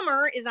the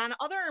plumber is on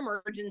other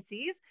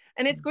emergencies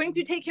and it's going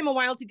to take him a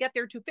while to get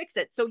there to fix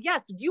it. So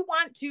yes, you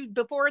want to,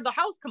 before the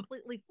house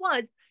completely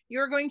floods,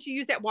 you're going to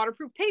use that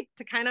waterproof tape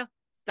to kind of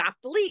stop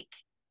the leak.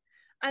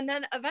 And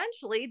then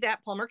eventually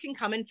that plumber can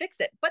come and fix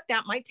it. But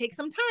that might take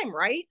some time,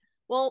 right?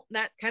 Well,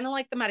 that's kind of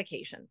like the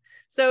medication.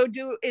 So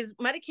is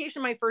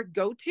medication my first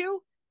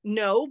go-to?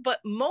 No, but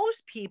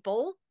most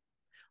people,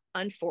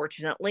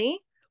 unfortunately,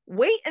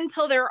 wait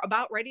until they're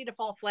about ready to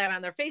fall flat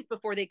on their face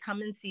before they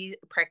come and see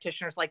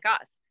practitioners like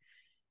us.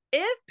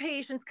 If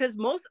patients, because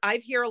I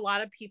hear a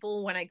lot of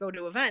people when I go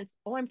to events,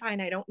 oh, I'm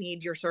fine, I don't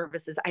need your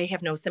services, I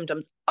have no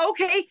symptoms.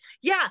 Okay,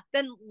 yeah,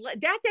 then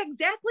that's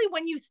exactly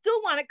when you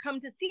still want to come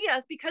to see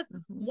us, because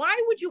why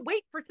would you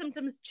wait for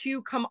symptoms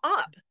to come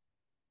up?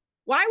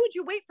 Why would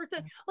you wait for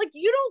like,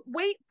 you don't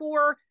wait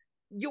for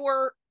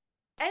your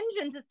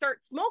engine to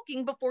start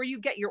smoking before you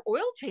get your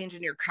oil change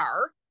in your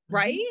car,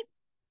 right?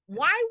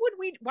 Why do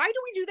we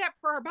do that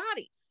for our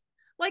bodies?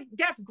 Like,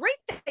 that's great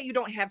that you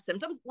don't have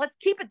symptoms. Let's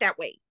keep it that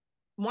way.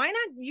 Why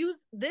not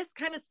use this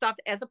kind of stuff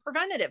as a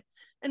preventative?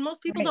 And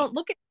most people don't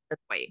look at it this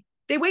way.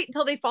 They wait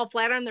until they fall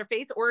flat on their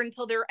face or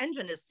until their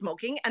engine is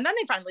smoking, and then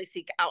they finally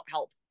seek out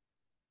help.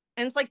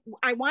 And it's like,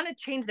 I want to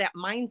change that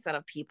mindset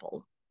of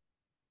people.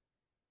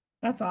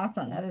 That's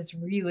awesome. That is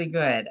really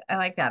good. I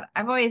like that.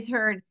 I've always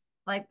heard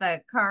like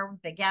the car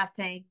with the gas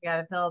tank, you got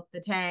to fill up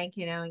the tank,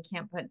 and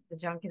can't put the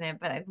junk in it.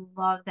 But I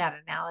love that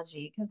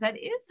analogy because that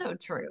is so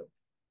true.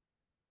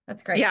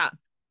 That's great. Yeah.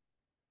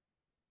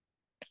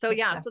 So Good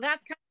yeah, stuff. so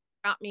that's kind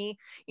of got me,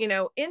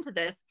 into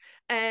this.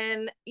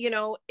 And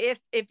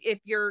if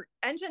your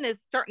engine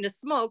is starting to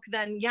smoke,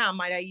 then yeah,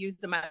 might I use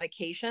the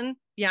medication?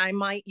 Yeah, I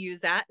might use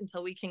that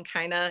until we can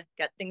kind of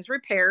get things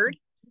repaired,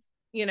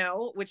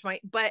 which might,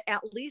 but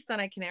at least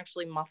then I can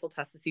actually muscle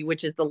test to see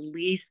which is the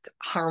least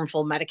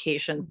harmful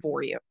medication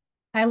for you.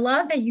 I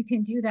love that you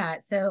can do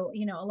that. So,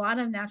 a lot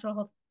of natural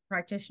health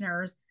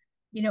practitioners,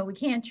 we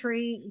can't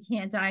treat, we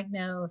can't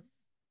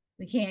diagnose,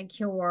 we can't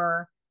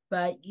cure,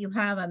 but you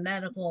have a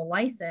medical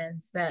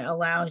license that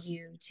allows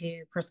you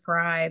to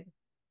prescribe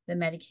the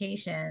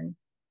medication,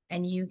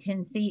 and you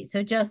can see.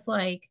 So, just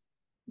like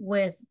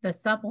with the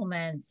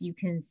supplements, you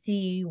can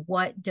see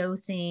what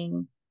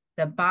dosing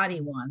the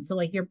body wants. So,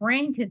 like your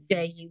brain could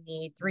say you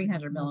need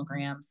 300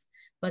 milligrams,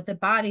 but the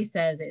body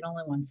says it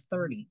only wants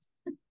 30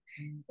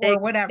 or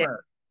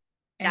whatever.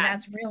 And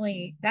Yes.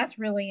 that's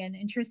really an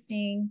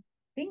interesting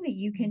thing that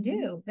you can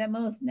do that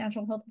most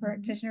natural health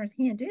practitioners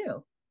can't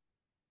do.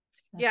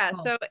 Yeah.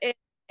 Cool. So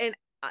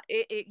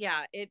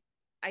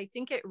I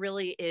think it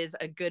really is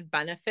a good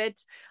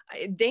benefit.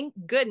 Thank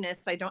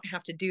goodness I don't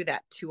have to do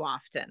that too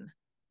often.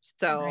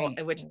 So,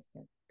 which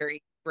I'm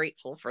very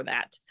grateful for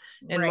that.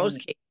 In most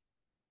cases,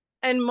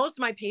 and most of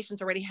my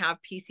patients already have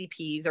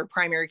PCPs or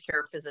primary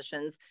care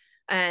physicians,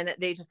 and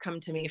they just come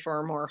to me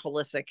for a more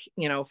holistic,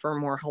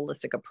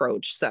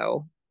 approach.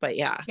 So, but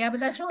yeah. Yeah,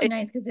 but that's really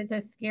nice because it's a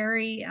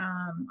scary,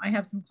 I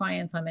have some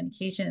clients on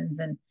medications,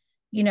 and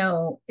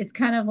it's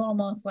kind of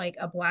almost like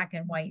a black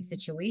and white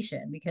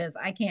situation because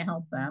I can't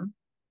help them.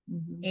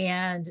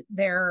 And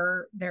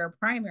their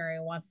primary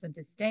wants them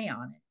to stay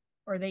on it,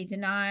 or they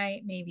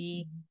deny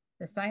maybe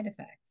the side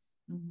effects.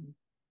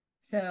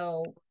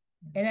 So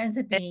it ends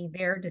up being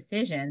their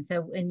decision.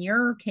 So in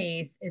your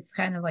case, it's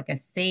kind of like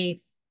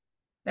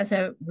that's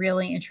a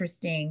really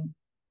interesting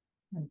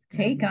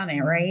take on it,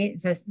 right?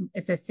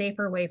 It's a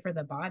safer way for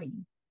the body.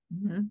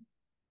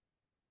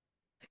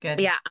 It's good.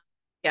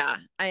 Yeah.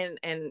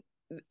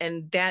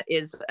 And that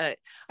is,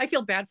 I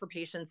feel bad for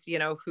patients,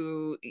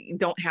 who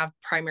don't have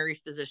primary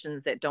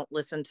physicians that don't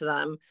listen to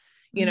them,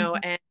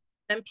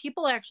 and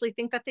people actually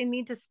think that they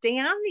need to stay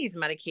on these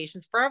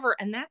medications forever.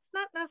 And that's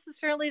not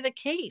necessarily the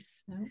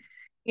case.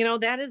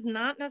 That is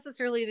not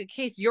necessarily the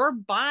case. Your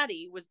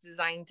body was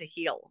designed to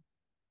heal.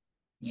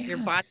 Yeah. Your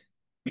body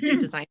is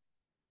designed.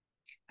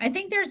 I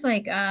think there's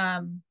like,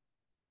 a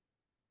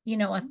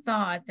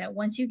thought that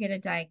once you get a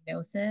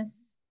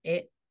diagnosis,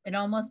 it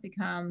almost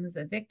becomes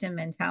a victim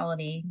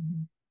mentality.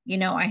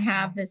 I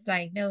have this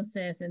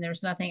diagnosis and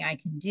there's nothing I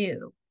can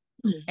do.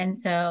 And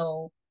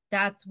so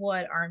that's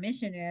what our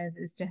mission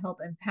is to help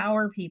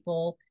empower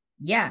people.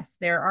 Yes,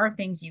 there are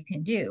things you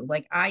can do.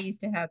 Like I used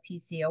to have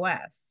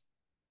PCOS.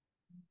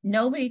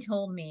 Nobody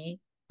told me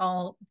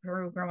all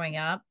through growing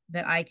up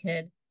that I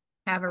could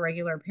have a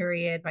regular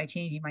period by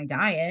changing my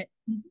diet.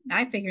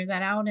 I figured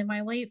that out in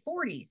my late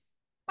 40s.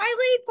 After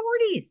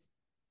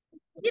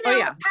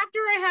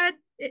I had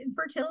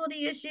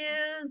fertility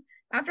issues,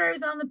 after I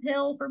was on the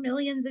pill for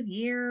millions of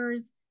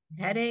years,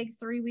 headaches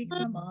 3 weeks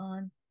a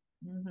month,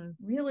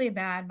 really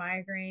bad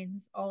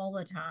migraines all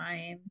the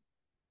time.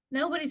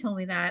 Nobody told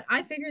me that.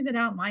 I figured that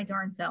out my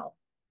darn self.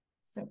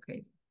 So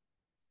crazy.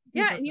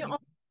 Yeah, and you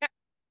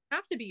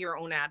have to be your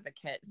own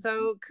advocate.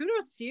 So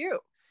kudos to you.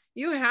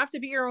 You have to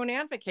be your own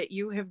advocate.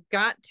 You have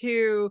got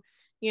to,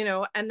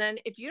 and then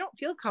if you don't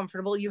feel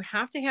comfortable, you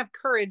have to have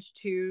courage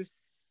to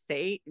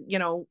say,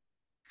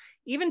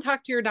 even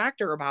talk to your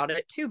doctor about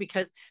it too,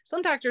 because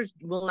some doctors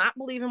will not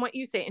believe in what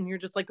you say. And you're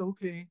just like,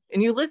 okay.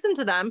 And you listen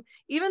to them,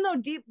 even though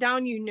deep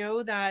down,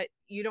 that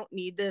you don't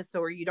need this,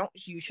 or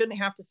you shouldn't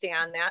have to stay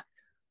on that.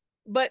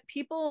 But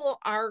people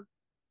are,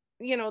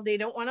 they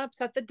don't want to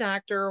upset the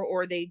doctor,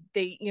 or they,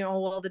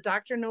 well, the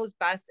doctor knows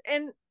best.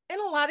 And in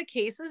a lot of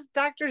cases,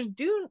 doctors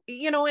do,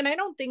 and I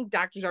don't think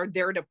doctors are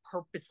there to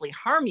purposely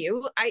harm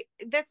you.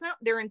 That's not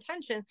their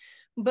intention,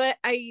 but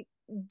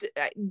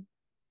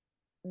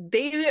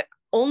they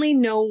only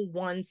know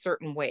one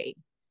certain way,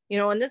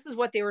 and this is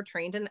what they were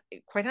trained. And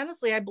quite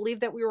honestly, I believe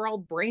that we were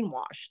all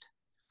brainwashed.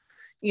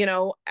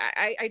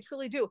 I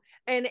truly do.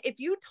 And if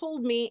you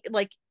told me,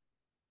 like,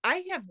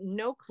 I have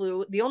no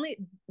clue.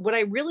 What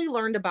I really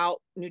learned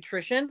about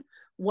nutrition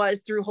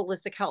was through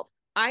holistic health.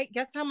 I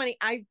guess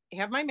I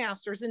have my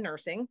master's in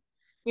nursing.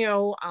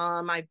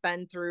 I've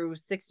been through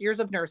 6 years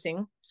of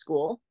nursing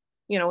school,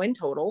 in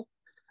total.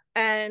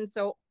 And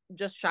so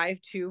just shy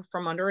of 2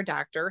 from under a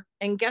doctor.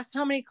 And guess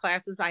how many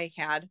classes I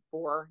had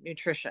for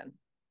nutrition?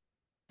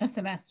 A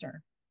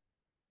semester.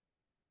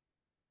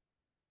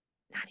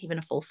 Not even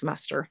a full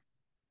semester.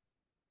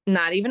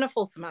 Not even a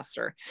full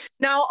semester.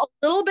 Now, a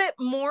little bit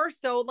more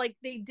so, like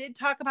they did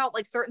talk about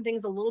like certain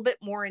things a little bit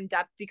more in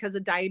depth because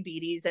of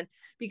diabetes, and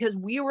because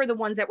we were the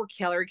ones that were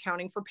calorie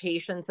counting for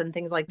patients and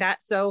things like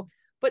that. So,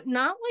 but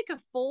not like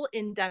a full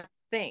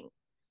in-depth thing,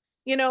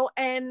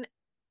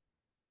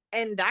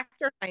 and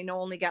doctors I know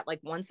only got like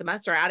 1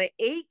 semester out of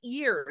 8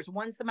 years,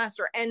 1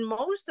 semester. And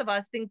most of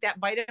us think that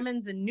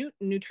vitamins and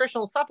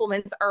nutritional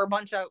supplements are a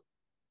bunch of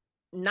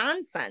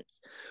nonsense,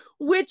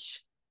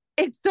 which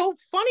it's so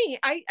funny.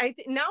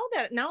 Now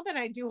that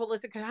I do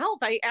holistic health,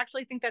 I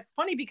actually think that's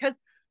funny, because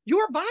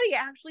your body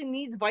actually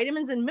needs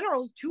vitamins and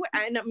minerals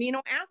and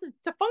amino acids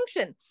to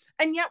function.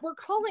 And yet we're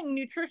calling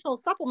nutritional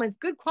supplements,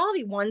 good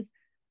quality ones,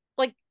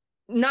 like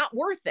not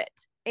worth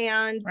it.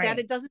 And that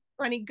it doesn't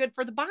do any good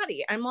for the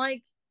body. I'm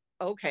like,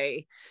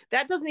 okay,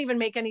 that doesn't even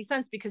make any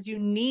sense, because you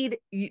need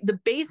the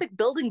basic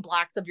building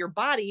blocks of your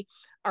body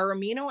are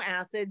amino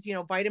acids,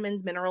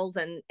 vitamins, minerals,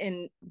 and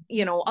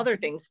other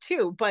things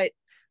too. But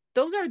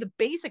those are the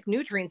basic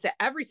nutrients that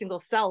every single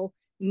cell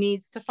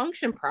needs to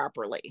function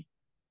properly.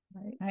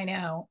 Right. I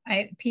know.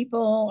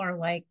 People are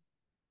like,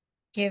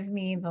 give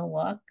me the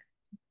look.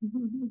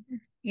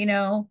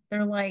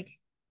 They're like,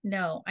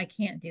 no, I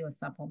can't do a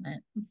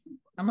supplement.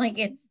 I'm like,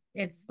 it's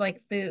like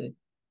food.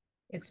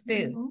 It's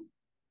food.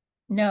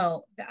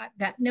 No,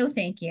 no,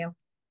 thank you.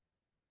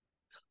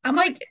 I'm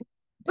like,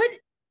 but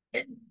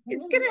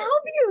it's gonna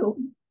help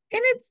you.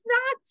 And it's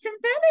not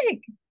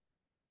synthetic.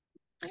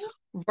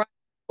 Right.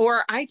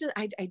 Or I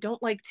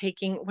don't like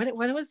taking what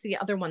was the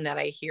other one that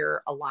I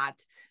hear a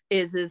lot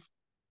is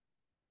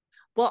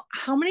well,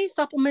 how many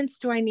supplements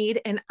do I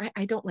need? And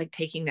I don't like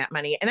taking that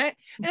many. And I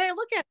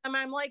look at them,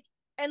 I'm like,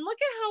 and look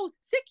at how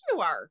sick you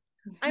are.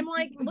 I'm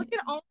like, look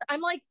at all,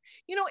 I'm like,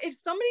 if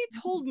somebody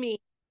told me,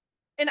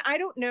 and I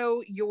don't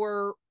know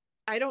your,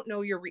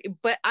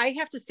 but I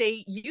have to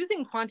say,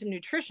 using quantum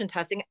nutrition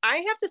testing,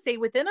 I have to say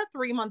within a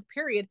 3-month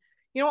period,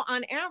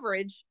 on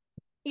average,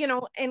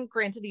 and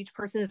granted, each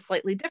person is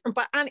slightly different,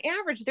 but on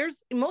average,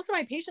 most of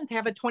my patients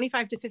have a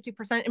 25 to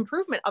 50%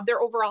 improvement of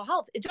their overall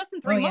health just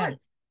in 3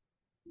 months.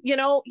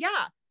 Yeah.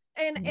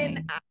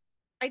 And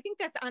I think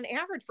that's on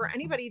average for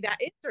anybody that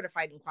is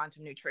certified in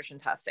quantum nutrition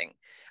testing.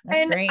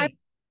 That's great.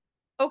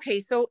 Okay,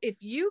 so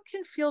if you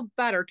can feel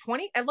better,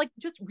 and like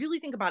just really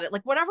think about it,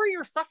 like whatever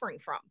you're suffering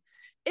from,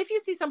 if you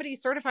see somebody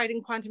certified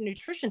in quantum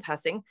nutrition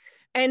testing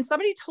and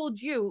somebody told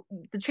you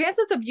the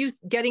chances of you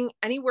getting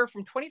anywhere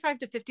from 25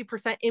 to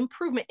 50%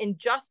 improvement in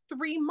just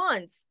 3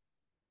 months,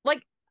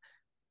 like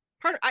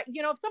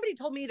if somebody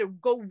told me to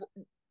go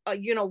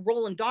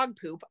roll in dog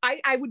poop,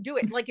 I would do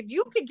it. Like if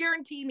you could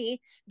guarantee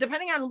me,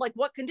 depending on like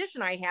what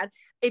condition I had,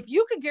 if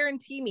you could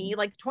guarantee me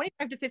like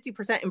 25 to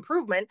 50%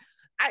 improvement,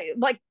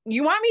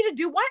 you want me to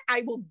do what?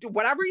 I will do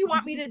whatever you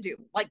want me to do.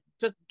 Like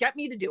just get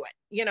me to do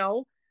it,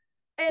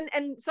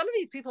 And some of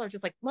these people are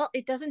just like, well,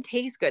 it doesn't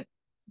taste good.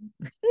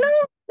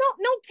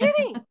 No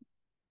kidding.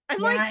 I'm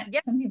like,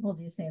 yeah, some people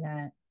do say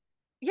that.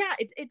 Yeah,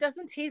 it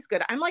doesn't taste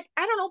good. I'm like,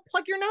 I don't know,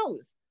 plug your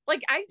nose.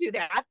 Like I do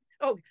that.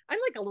 Oh, I'm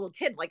like a little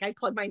kid. Like I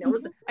plug my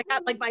nose. I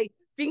got like my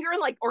finger in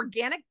like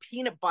organic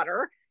peanut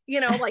butter,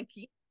 like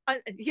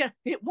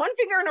one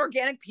finger in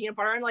organic peanut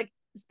butter. I'm like,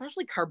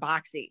 especially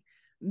carboxy.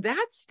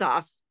 That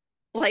stuff,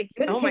 like,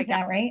 oh my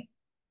God. That, right?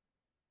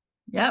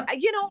 Yep.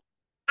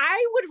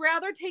 I would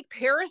rather take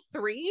para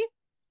 3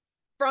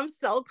 from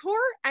Cellcore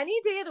any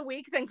day of the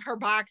week than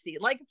carboxy.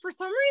 Like for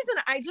some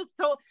reason, I just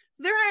so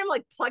there I am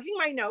like plugging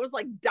my nose,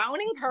 like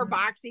downing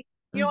carboxy,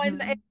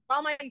 and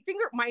while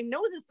my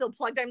nose is still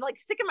plugged, I'm like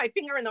sticking my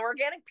finger in the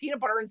organic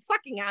peanut butter and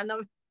sucking on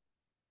them.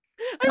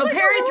 So like,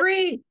 para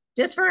 3,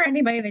 just for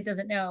anybody that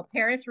doesn't know,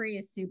 para 3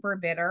 is super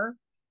bitter.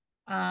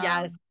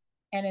 Yes.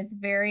 And it's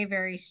very,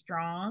 very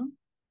strong,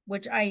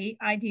 which I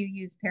do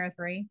use para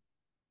 3.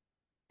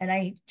 And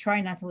I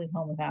try not to leave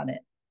home without it,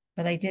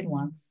 but I did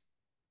once.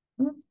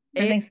 For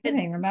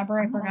Thanksgiving, remember?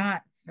 I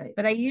forgot. Right.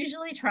 But I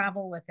usually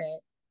travel with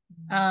it.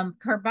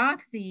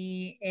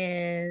 Carboxy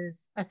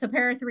is so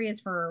para 3 is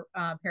for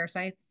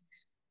parasites.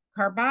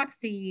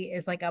 Carboxy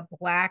is like a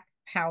black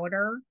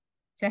powder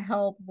to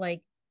help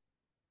like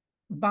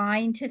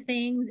bind to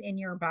things in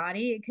your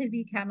body. It could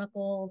be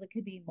chemicals, it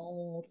could be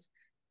mold,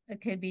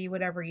 it could be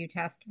whatever you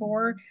test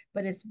for,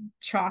 but it's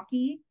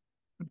chalky.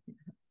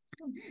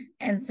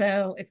 And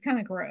so it's kind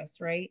of gross,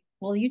 right?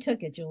 Well, you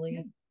took it,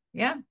 Julia.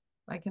 Yeah,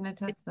 I can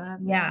attest that.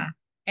 Yeah.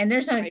 And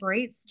there's a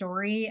great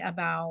story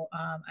about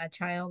a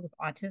child with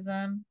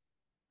autism.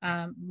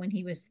 When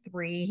he was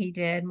 3, he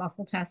did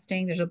muscle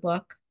testing. There's a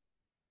book.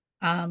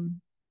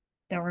 Don't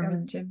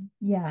remember. Jim.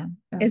 Yeah.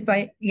 It's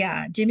by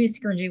Jimmy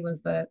Skringy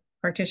was the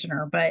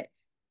practitioner, but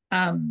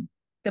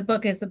the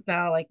book is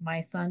about like my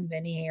son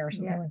Vinny or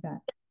something like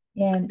that.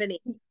 And Vinny.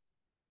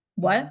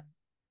 What?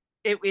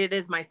 It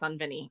is my son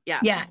Vinny.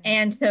 Yes. Yeah.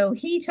 And so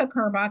he took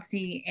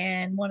carboxy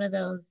and one of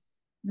those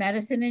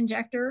medicine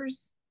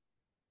injectors.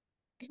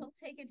 He'll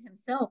take it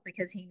himself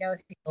because he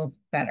knows he feels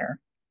better.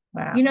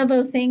 Wow.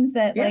 Those things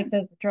that like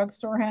the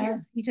drugstore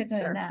has? He took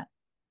it in that.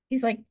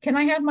 He's like, can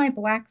I have my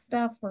black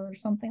stuff or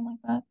something like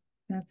that?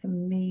 That's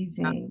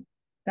amazing.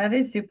 That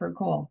is super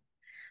cool.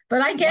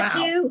 But I get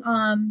you.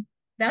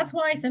 That's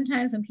why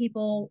sometimes when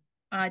people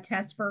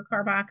test for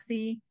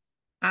carboxy,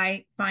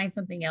 I find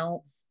something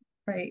else.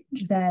 Right.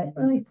 That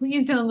like,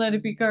 please don't let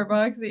it be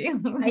carboxy.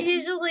 I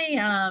usually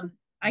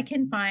I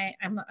can find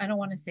I don't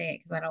want to say it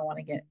because I don't want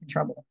to get in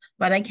trouble,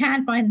 but I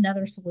can find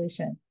another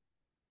solution.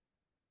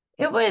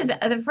 It was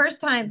the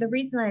first time. The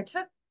reason I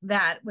took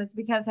that was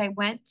because I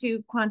went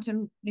to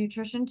Quantum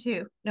Nutrition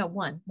 2. No,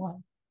 one.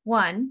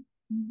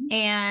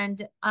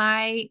 And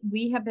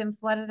we have been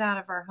flooded out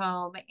of our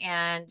home.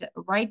 And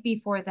right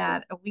before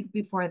that, a week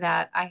before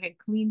that, I had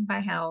cleaned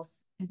my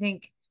house. I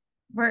think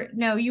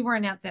you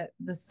weren't at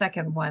the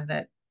second one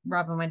that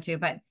Robin went to,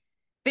 but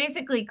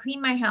basically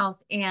cleaned my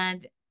house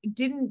and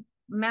didn't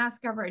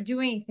mask cover or do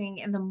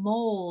anything. And the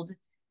mold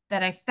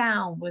that I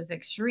found was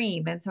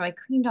extreme. And so I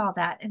cleaned all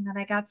that and then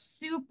I got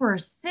super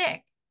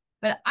sick.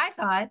 But I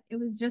thought it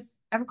was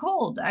just a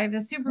cold. I have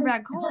a super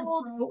bad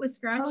cold. It was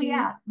scratchy. Oh,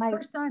 yeah. My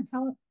son,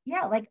 tell him.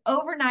 Yeah, like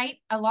overnight,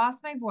 I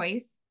lost my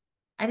voice.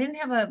 I didn't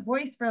have a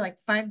voice for like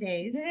 5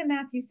 days. Didn't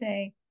Matthew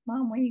say,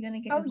 Mom, when are you going to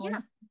get your voice? Yeah.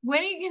 When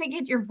are you going to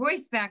get your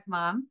voice back,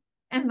 Mom?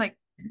 And I'm like,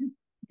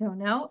 don't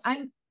know.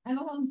 I'm a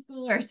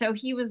homeschooler. So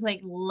he was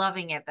like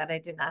loving it that I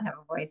did not have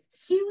a voice.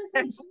 She was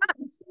like,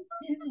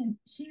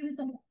 she was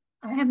like,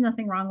 I have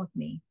nothing wrong with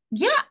me.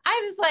 Yeah,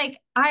 I was like,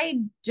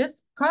 I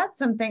just caught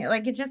something.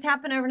 Like it just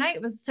happened overnight.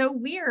 It was so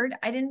weird.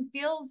 I didn't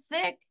feel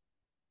sick.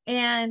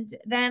 And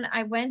then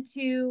I went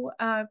to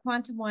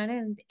Quantum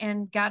One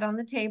and got on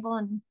the table,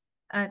 and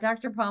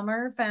Dr.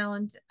 Palmer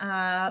found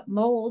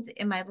mold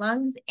in my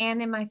lungs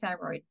and in my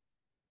thyroid.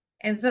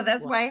 And so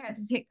that's why I had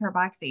to take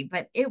carboxy.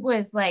 But it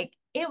was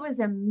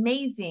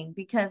amazing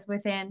because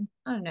within,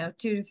 I don't know,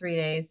 2 to 3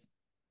 days,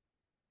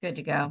 good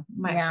to go.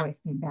 My voice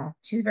came back.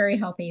 She's very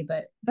healthy,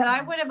 but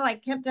I would have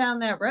like kept down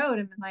that road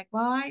and been like,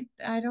 well, I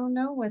don't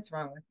know what's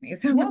wrong with me.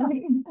 So,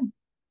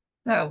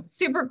 so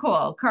super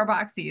cool.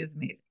 Carboxy is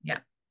amazing.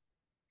 Yeah.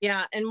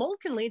 Yeah. And mold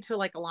can lead to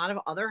like a lot of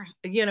other,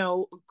 you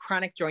know,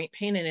 chronic joint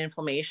pain and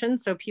inflammation.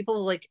 So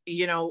people like,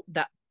 you know,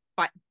 that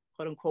quote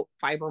unquote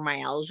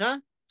fibromyalgia.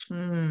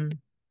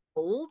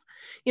 Mold,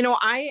 you know,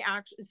 I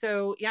actually,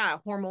 so yeah,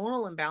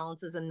 hormonal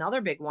imbalance is another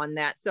big one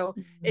that, so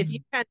if you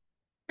had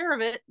care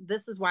of it,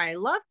 this is why I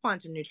love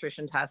quantum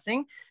nutrition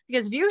testing,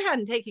 because if you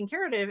hadn't taken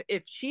care of it,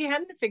 if she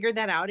hadn't figured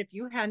that out, if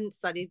you hadn't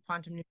studied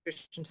quantum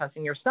nutrition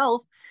testing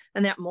yourself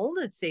and that mold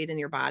had stayed in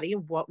your body,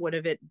 what would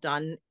have it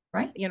done?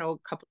 Right. You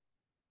know,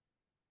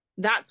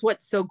 that's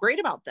what's so great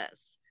about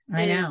this.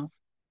 I know.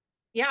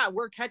 Yeah,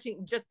 we're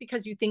catching, just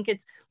because you think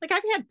it's like,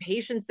 I've had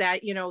patients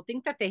that, you know,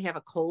 think that they have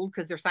a cold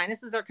because their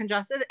sinuses are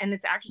congested, and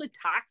it's actually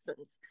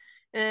toxins.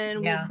 And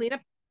we clean up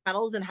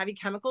metals and heavy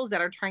chemicals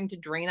that are trying to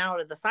drain out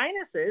of the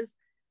sinuses,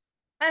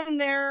 and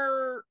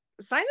their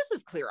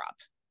sinuses clear up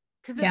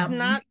because it's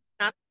not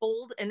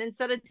cold. And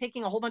instead of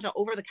taking a whole bunch of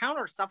over the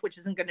counter stuff, which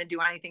isn't going to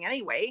do anything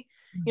anyway,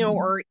 you know,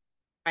 or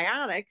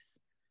antibiotics,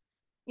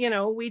 you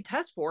know, we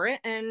test for it.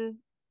 And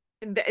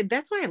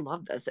that's why I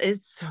love this.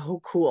 It's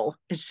so cool.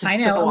 It's just, I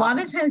know a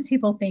lot of times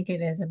people think it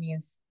is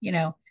immune, you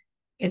know,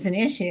 it's an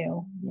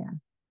issue,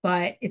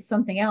 but it's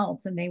something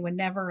else, and they would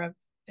never have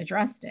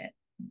addressed it.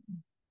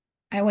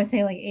 I would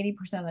say like 80%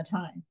 of the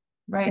time,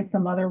 right? It's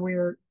some other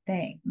weird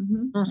thing,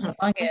 a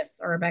fungus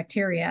or a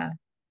bacteria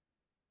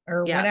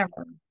or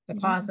whatever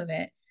the cause of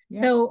it.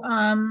 So,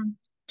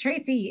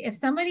 Tracy, if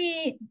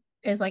somebody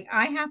is like,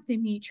 I have to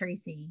meet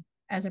Tracy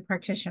as a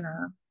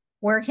practitioner,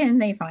 where can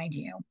they find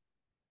you?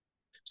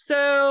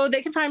 So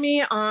they can find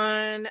me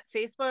on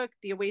Facebook,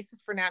 the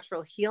Oasis for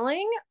Natural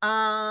Healing.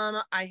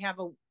 I have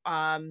a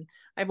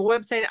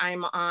website.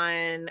 I'm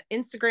on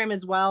Instagram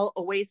as well,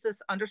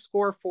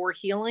 Oasis_for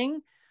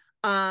healing.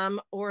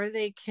 Or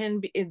they can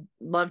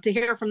love to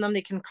hear from them.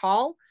 They can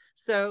call.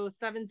 So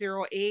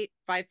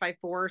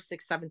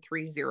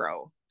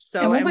 708-554-6730.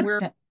 So, and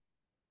we're,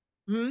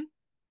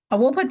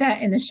 we'll put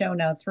that in the show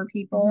notes for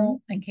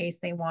people in case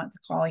they want to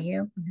call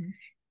you.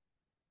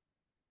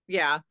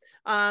 Yeah.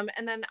 And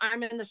then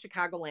I'm in the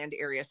Chicagoland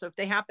area. So if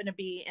they happen to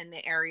be in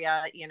the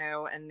area, you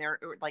know, and they're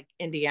like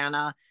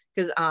Indiana,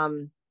 because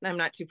I'm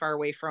not too far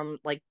away from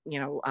like, you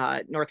know,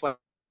 Northwest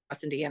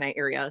Indiana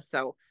area.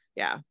 So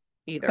yeah,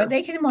 either. But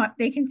they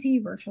can see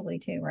you virtually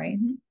too, right?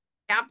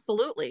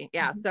 Absolutely.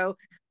 Yeah. So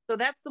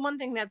that's the one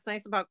thing that's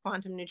nice about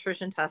quantum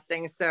nutrition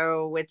testing.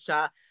 So which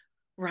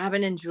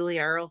Robin and Julie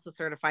are also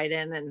certified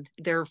in, and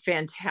they're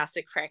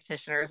fantastic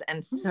practitioners,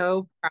 and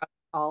so proud to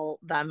call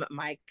them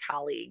my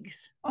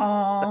colleagues.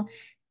 Oh,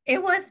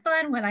 it was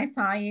fun when I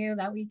saw you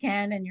that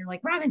weekend, and you're like,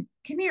 Robin,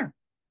 come here.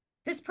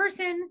 This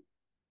person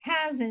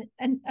has a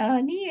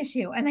knee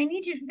issue, and I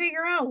need you to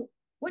figure out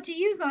what to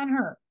use on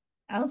her.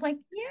 I was like,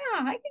 yeah,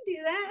 I can do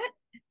that.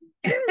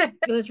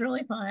 It was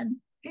really fun.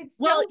 It's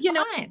so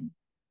fun.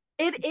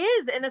 It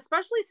is. And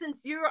especially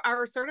since you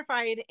are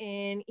certified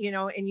in, you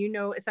know, and you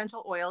know,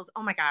 essential oils.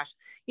 Oh my gosh.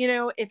 You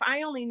know, if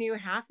I only knew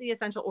half the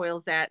essential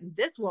oils that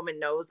this woman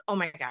knows, oh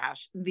my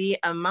gosh, the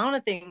amount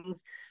of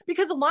things,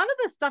 because a lot of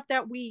the stuff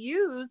that we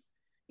use,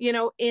 you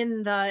know,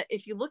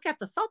 if you look at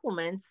the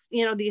supplements,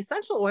 you know, the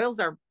essential oils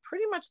are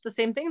pretty much the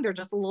same thing. They're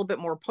just a little bit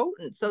more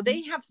potent. So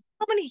they have so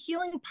many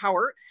healing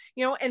power,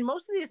 you know, and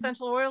most of the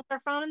essential oils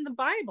are found in the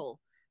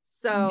Bible.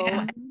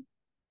 So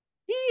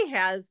she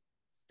has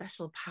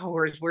special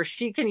powers where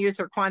she can use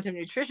her quantum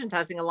nutrition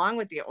testing along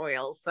with the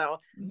oils. So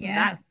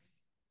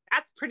that's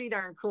pretty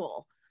darn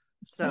cool.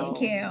 So thank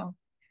you.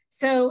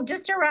 So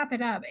just to wrap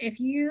it up, if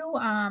you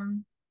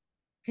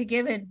could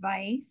give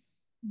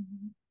advice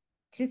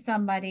to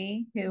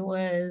somebody who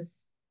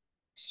was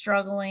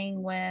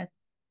struggling with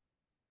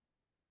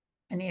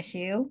an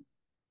issue,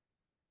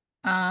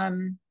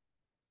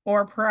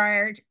 or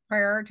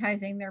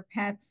prioritizing their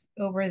pets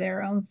over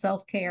their own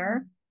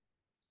self-care,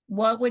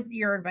 what would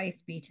your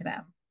advice be to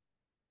them?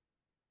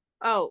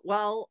 Oh,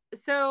 well,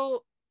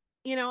 so,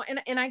 you know,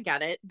 and I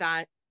get it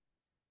that,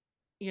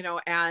 you know,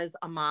 as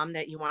a mom,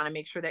 that you want to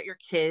make sure that your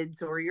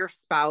kids or your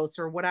spouse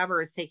or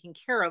whatever is taken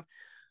care of.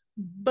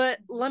 But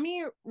let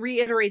me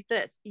reiterate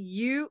this.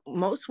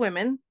 Most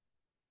women,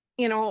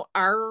 you know,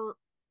 are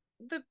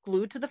the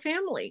glue to the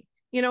family.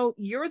 You know,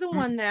 you're the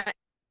one that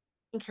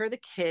taking care of the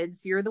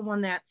kids. You're the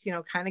one that's, you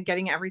know, kind of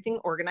getting everything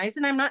organized.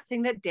 And I'm not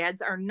saying that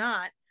dads are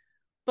not,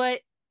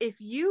 but if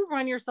you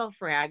run yourself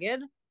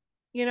ragged,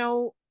 you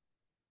know,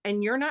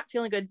 and you're not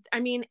feeling good, I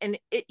mean, and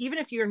even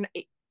if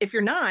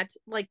you're not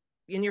like,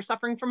 and you're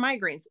suffering from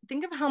migraines,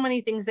 think of how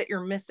many things that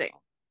you're missing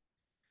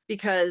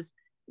because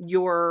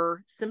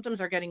your symptoms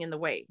are getting in the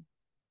way.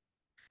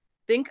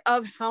 Think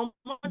of how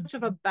much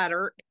of a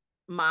better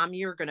mom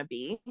you're going to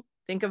be.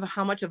 Think of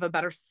how much of a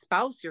better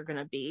spouse you're going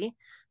to be.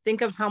 Think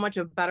of how much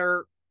of a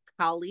better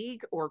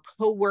colleague or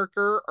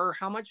coworker, or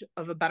how much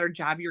of a better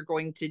job you're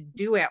going to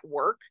do at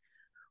work,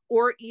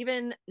 or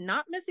even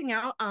not missing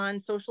out on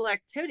social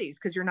activities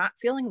because you're not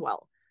feeling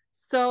well.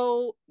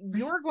 So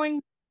you're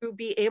going to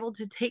be able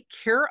to take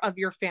care of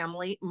your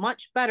family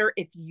much better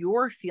if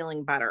you're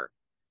feeling better.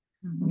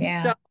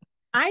 Yeah. So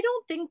I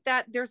don't think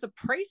that there's a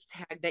price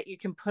tag that you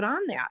can put on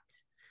that,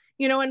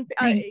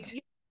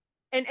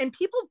 and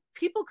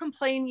people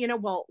complain,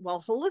 well,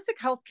 holistic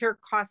healthcare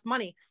costs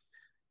money.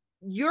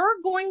 You're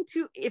going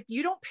to, if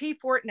you don't pay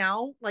for it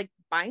now, like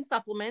buying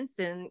supplements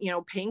and,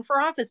 paying for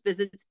office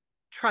visits,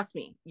 trust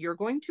me, you're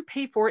going to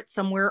pay for it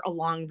somewhere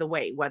along the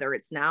way, whether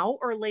it's now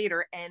or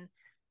later. And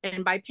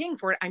by paying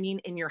for it, I mean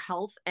in your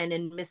health and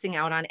in missing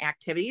out on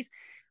activities.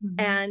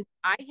 And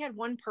I had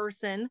one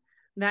person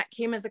that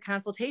came as a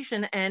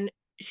consultation, and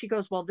she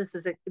goes, well, this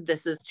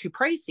is too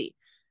pricey,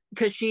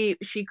 because she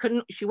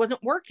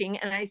wasn't working.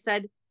 And I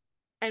said,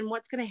 and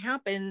what's going to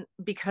happen,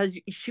 because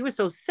she was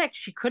so sick,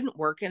 she couldn't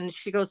work. And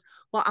she goes,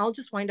 well, I'll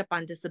just wind up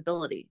on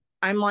disability.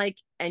 I'm like,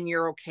 and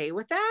you're okay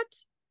with that?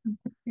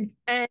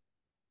 And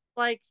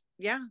like,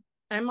 yeah.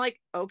 I'm like,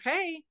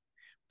 okay.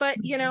 But,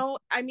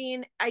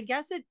 I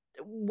guess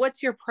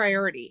what's your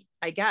priority,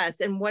 I guess?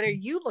 And what are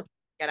you looking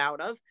to get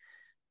out of?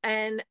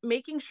 And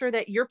making sure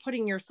that you're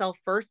putting yourself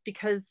first,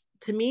 because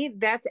to me,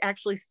 that's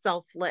actually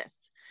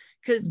selfless,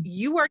 because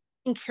you are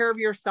taking care of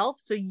yourself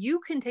so you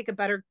can take a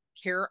better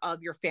care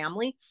of your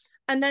family.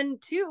 And then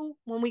too,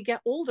 when we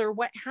get older,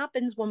 what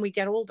happens when we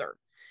get older?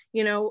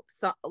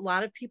 So a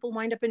lot of people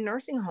wind up in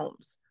nursing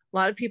homes. A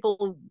lot of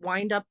people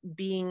wind up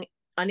being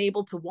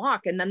unable to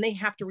walk, and then they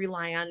have to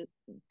rely on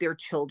their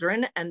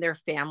children and their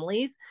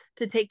families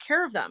to take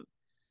care of them.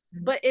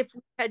 But if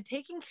we had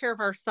taken care of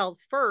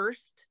ourselves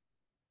first,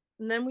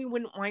 then we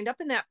wouldn't wind up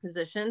in that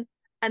position.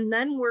 And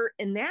then we're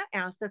in that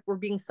aspect, we're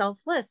being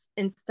selfless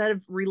instead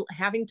of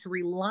having to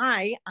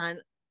rely on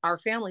our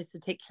families to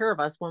take care of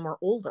us when we're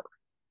older.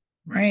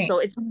 Right. So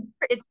it's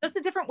just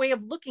a different way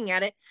of looking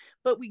at it,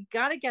 but we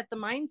got to get the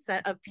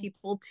mindset of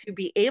people to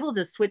be able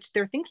to switch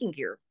their thinking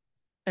gear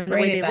and the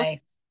way they look.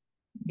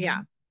 Yeah.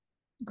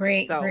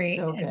 Great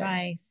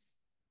advice.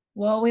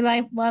 Well, we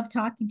love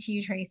talking to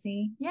you,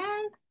 Tracy.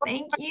 Yes.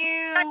 Thank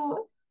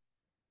you.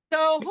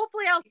 So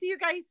hopefully I'll see you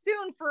guys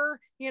soon for,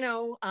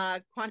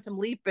 Quantum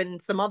Leap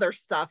and some other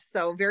stuff.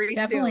 So very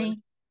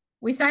soon.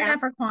 We signed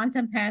up for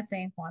Quantum Pets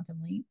and Quantum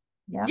Leap.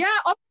 Yeah.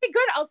 Okay,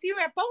 good. I'll see you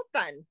at both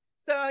then.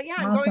 So yeah,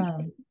 awesome. I'm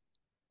going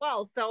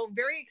well. So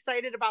very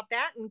excited about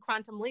that and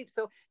Quantum Leap.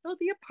 So it'll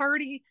be a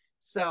party.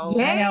 So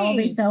I know, it'll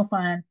be so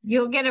fun.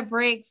 You'll get a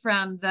break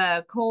from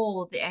the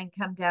cold and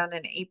come down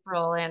in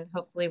April, and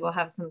hopefully we'll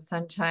have some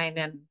sunshine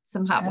and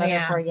some hot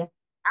weather for you.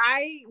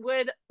 I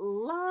would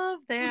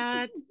love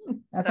that.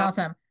 That's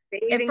awesome.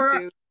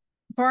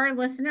 For our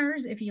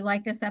listeners, if you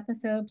like this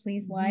episode,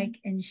 please like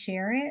and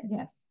share it.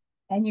 Yes.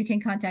 And you can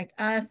contact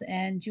us,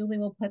 and Julie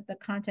will put the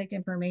contact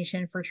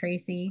information for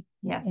Tracy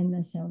in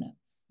the show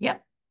notes.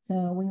 Yep.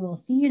 So we will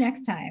see you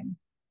next time.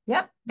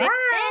 Yep. Bye.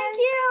 Thank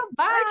you.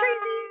 Bye,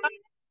 Tracy.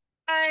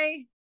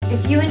 Bye.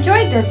 If you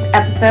enjoyed this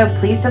episode,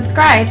 please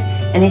subscribe.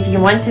 And if you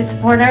want to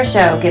support our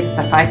show, give us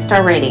a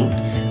 5-star rating.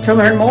 To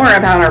learn more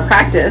about our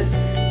practice,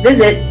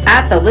 visit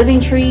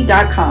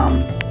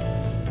athelivingtree.com.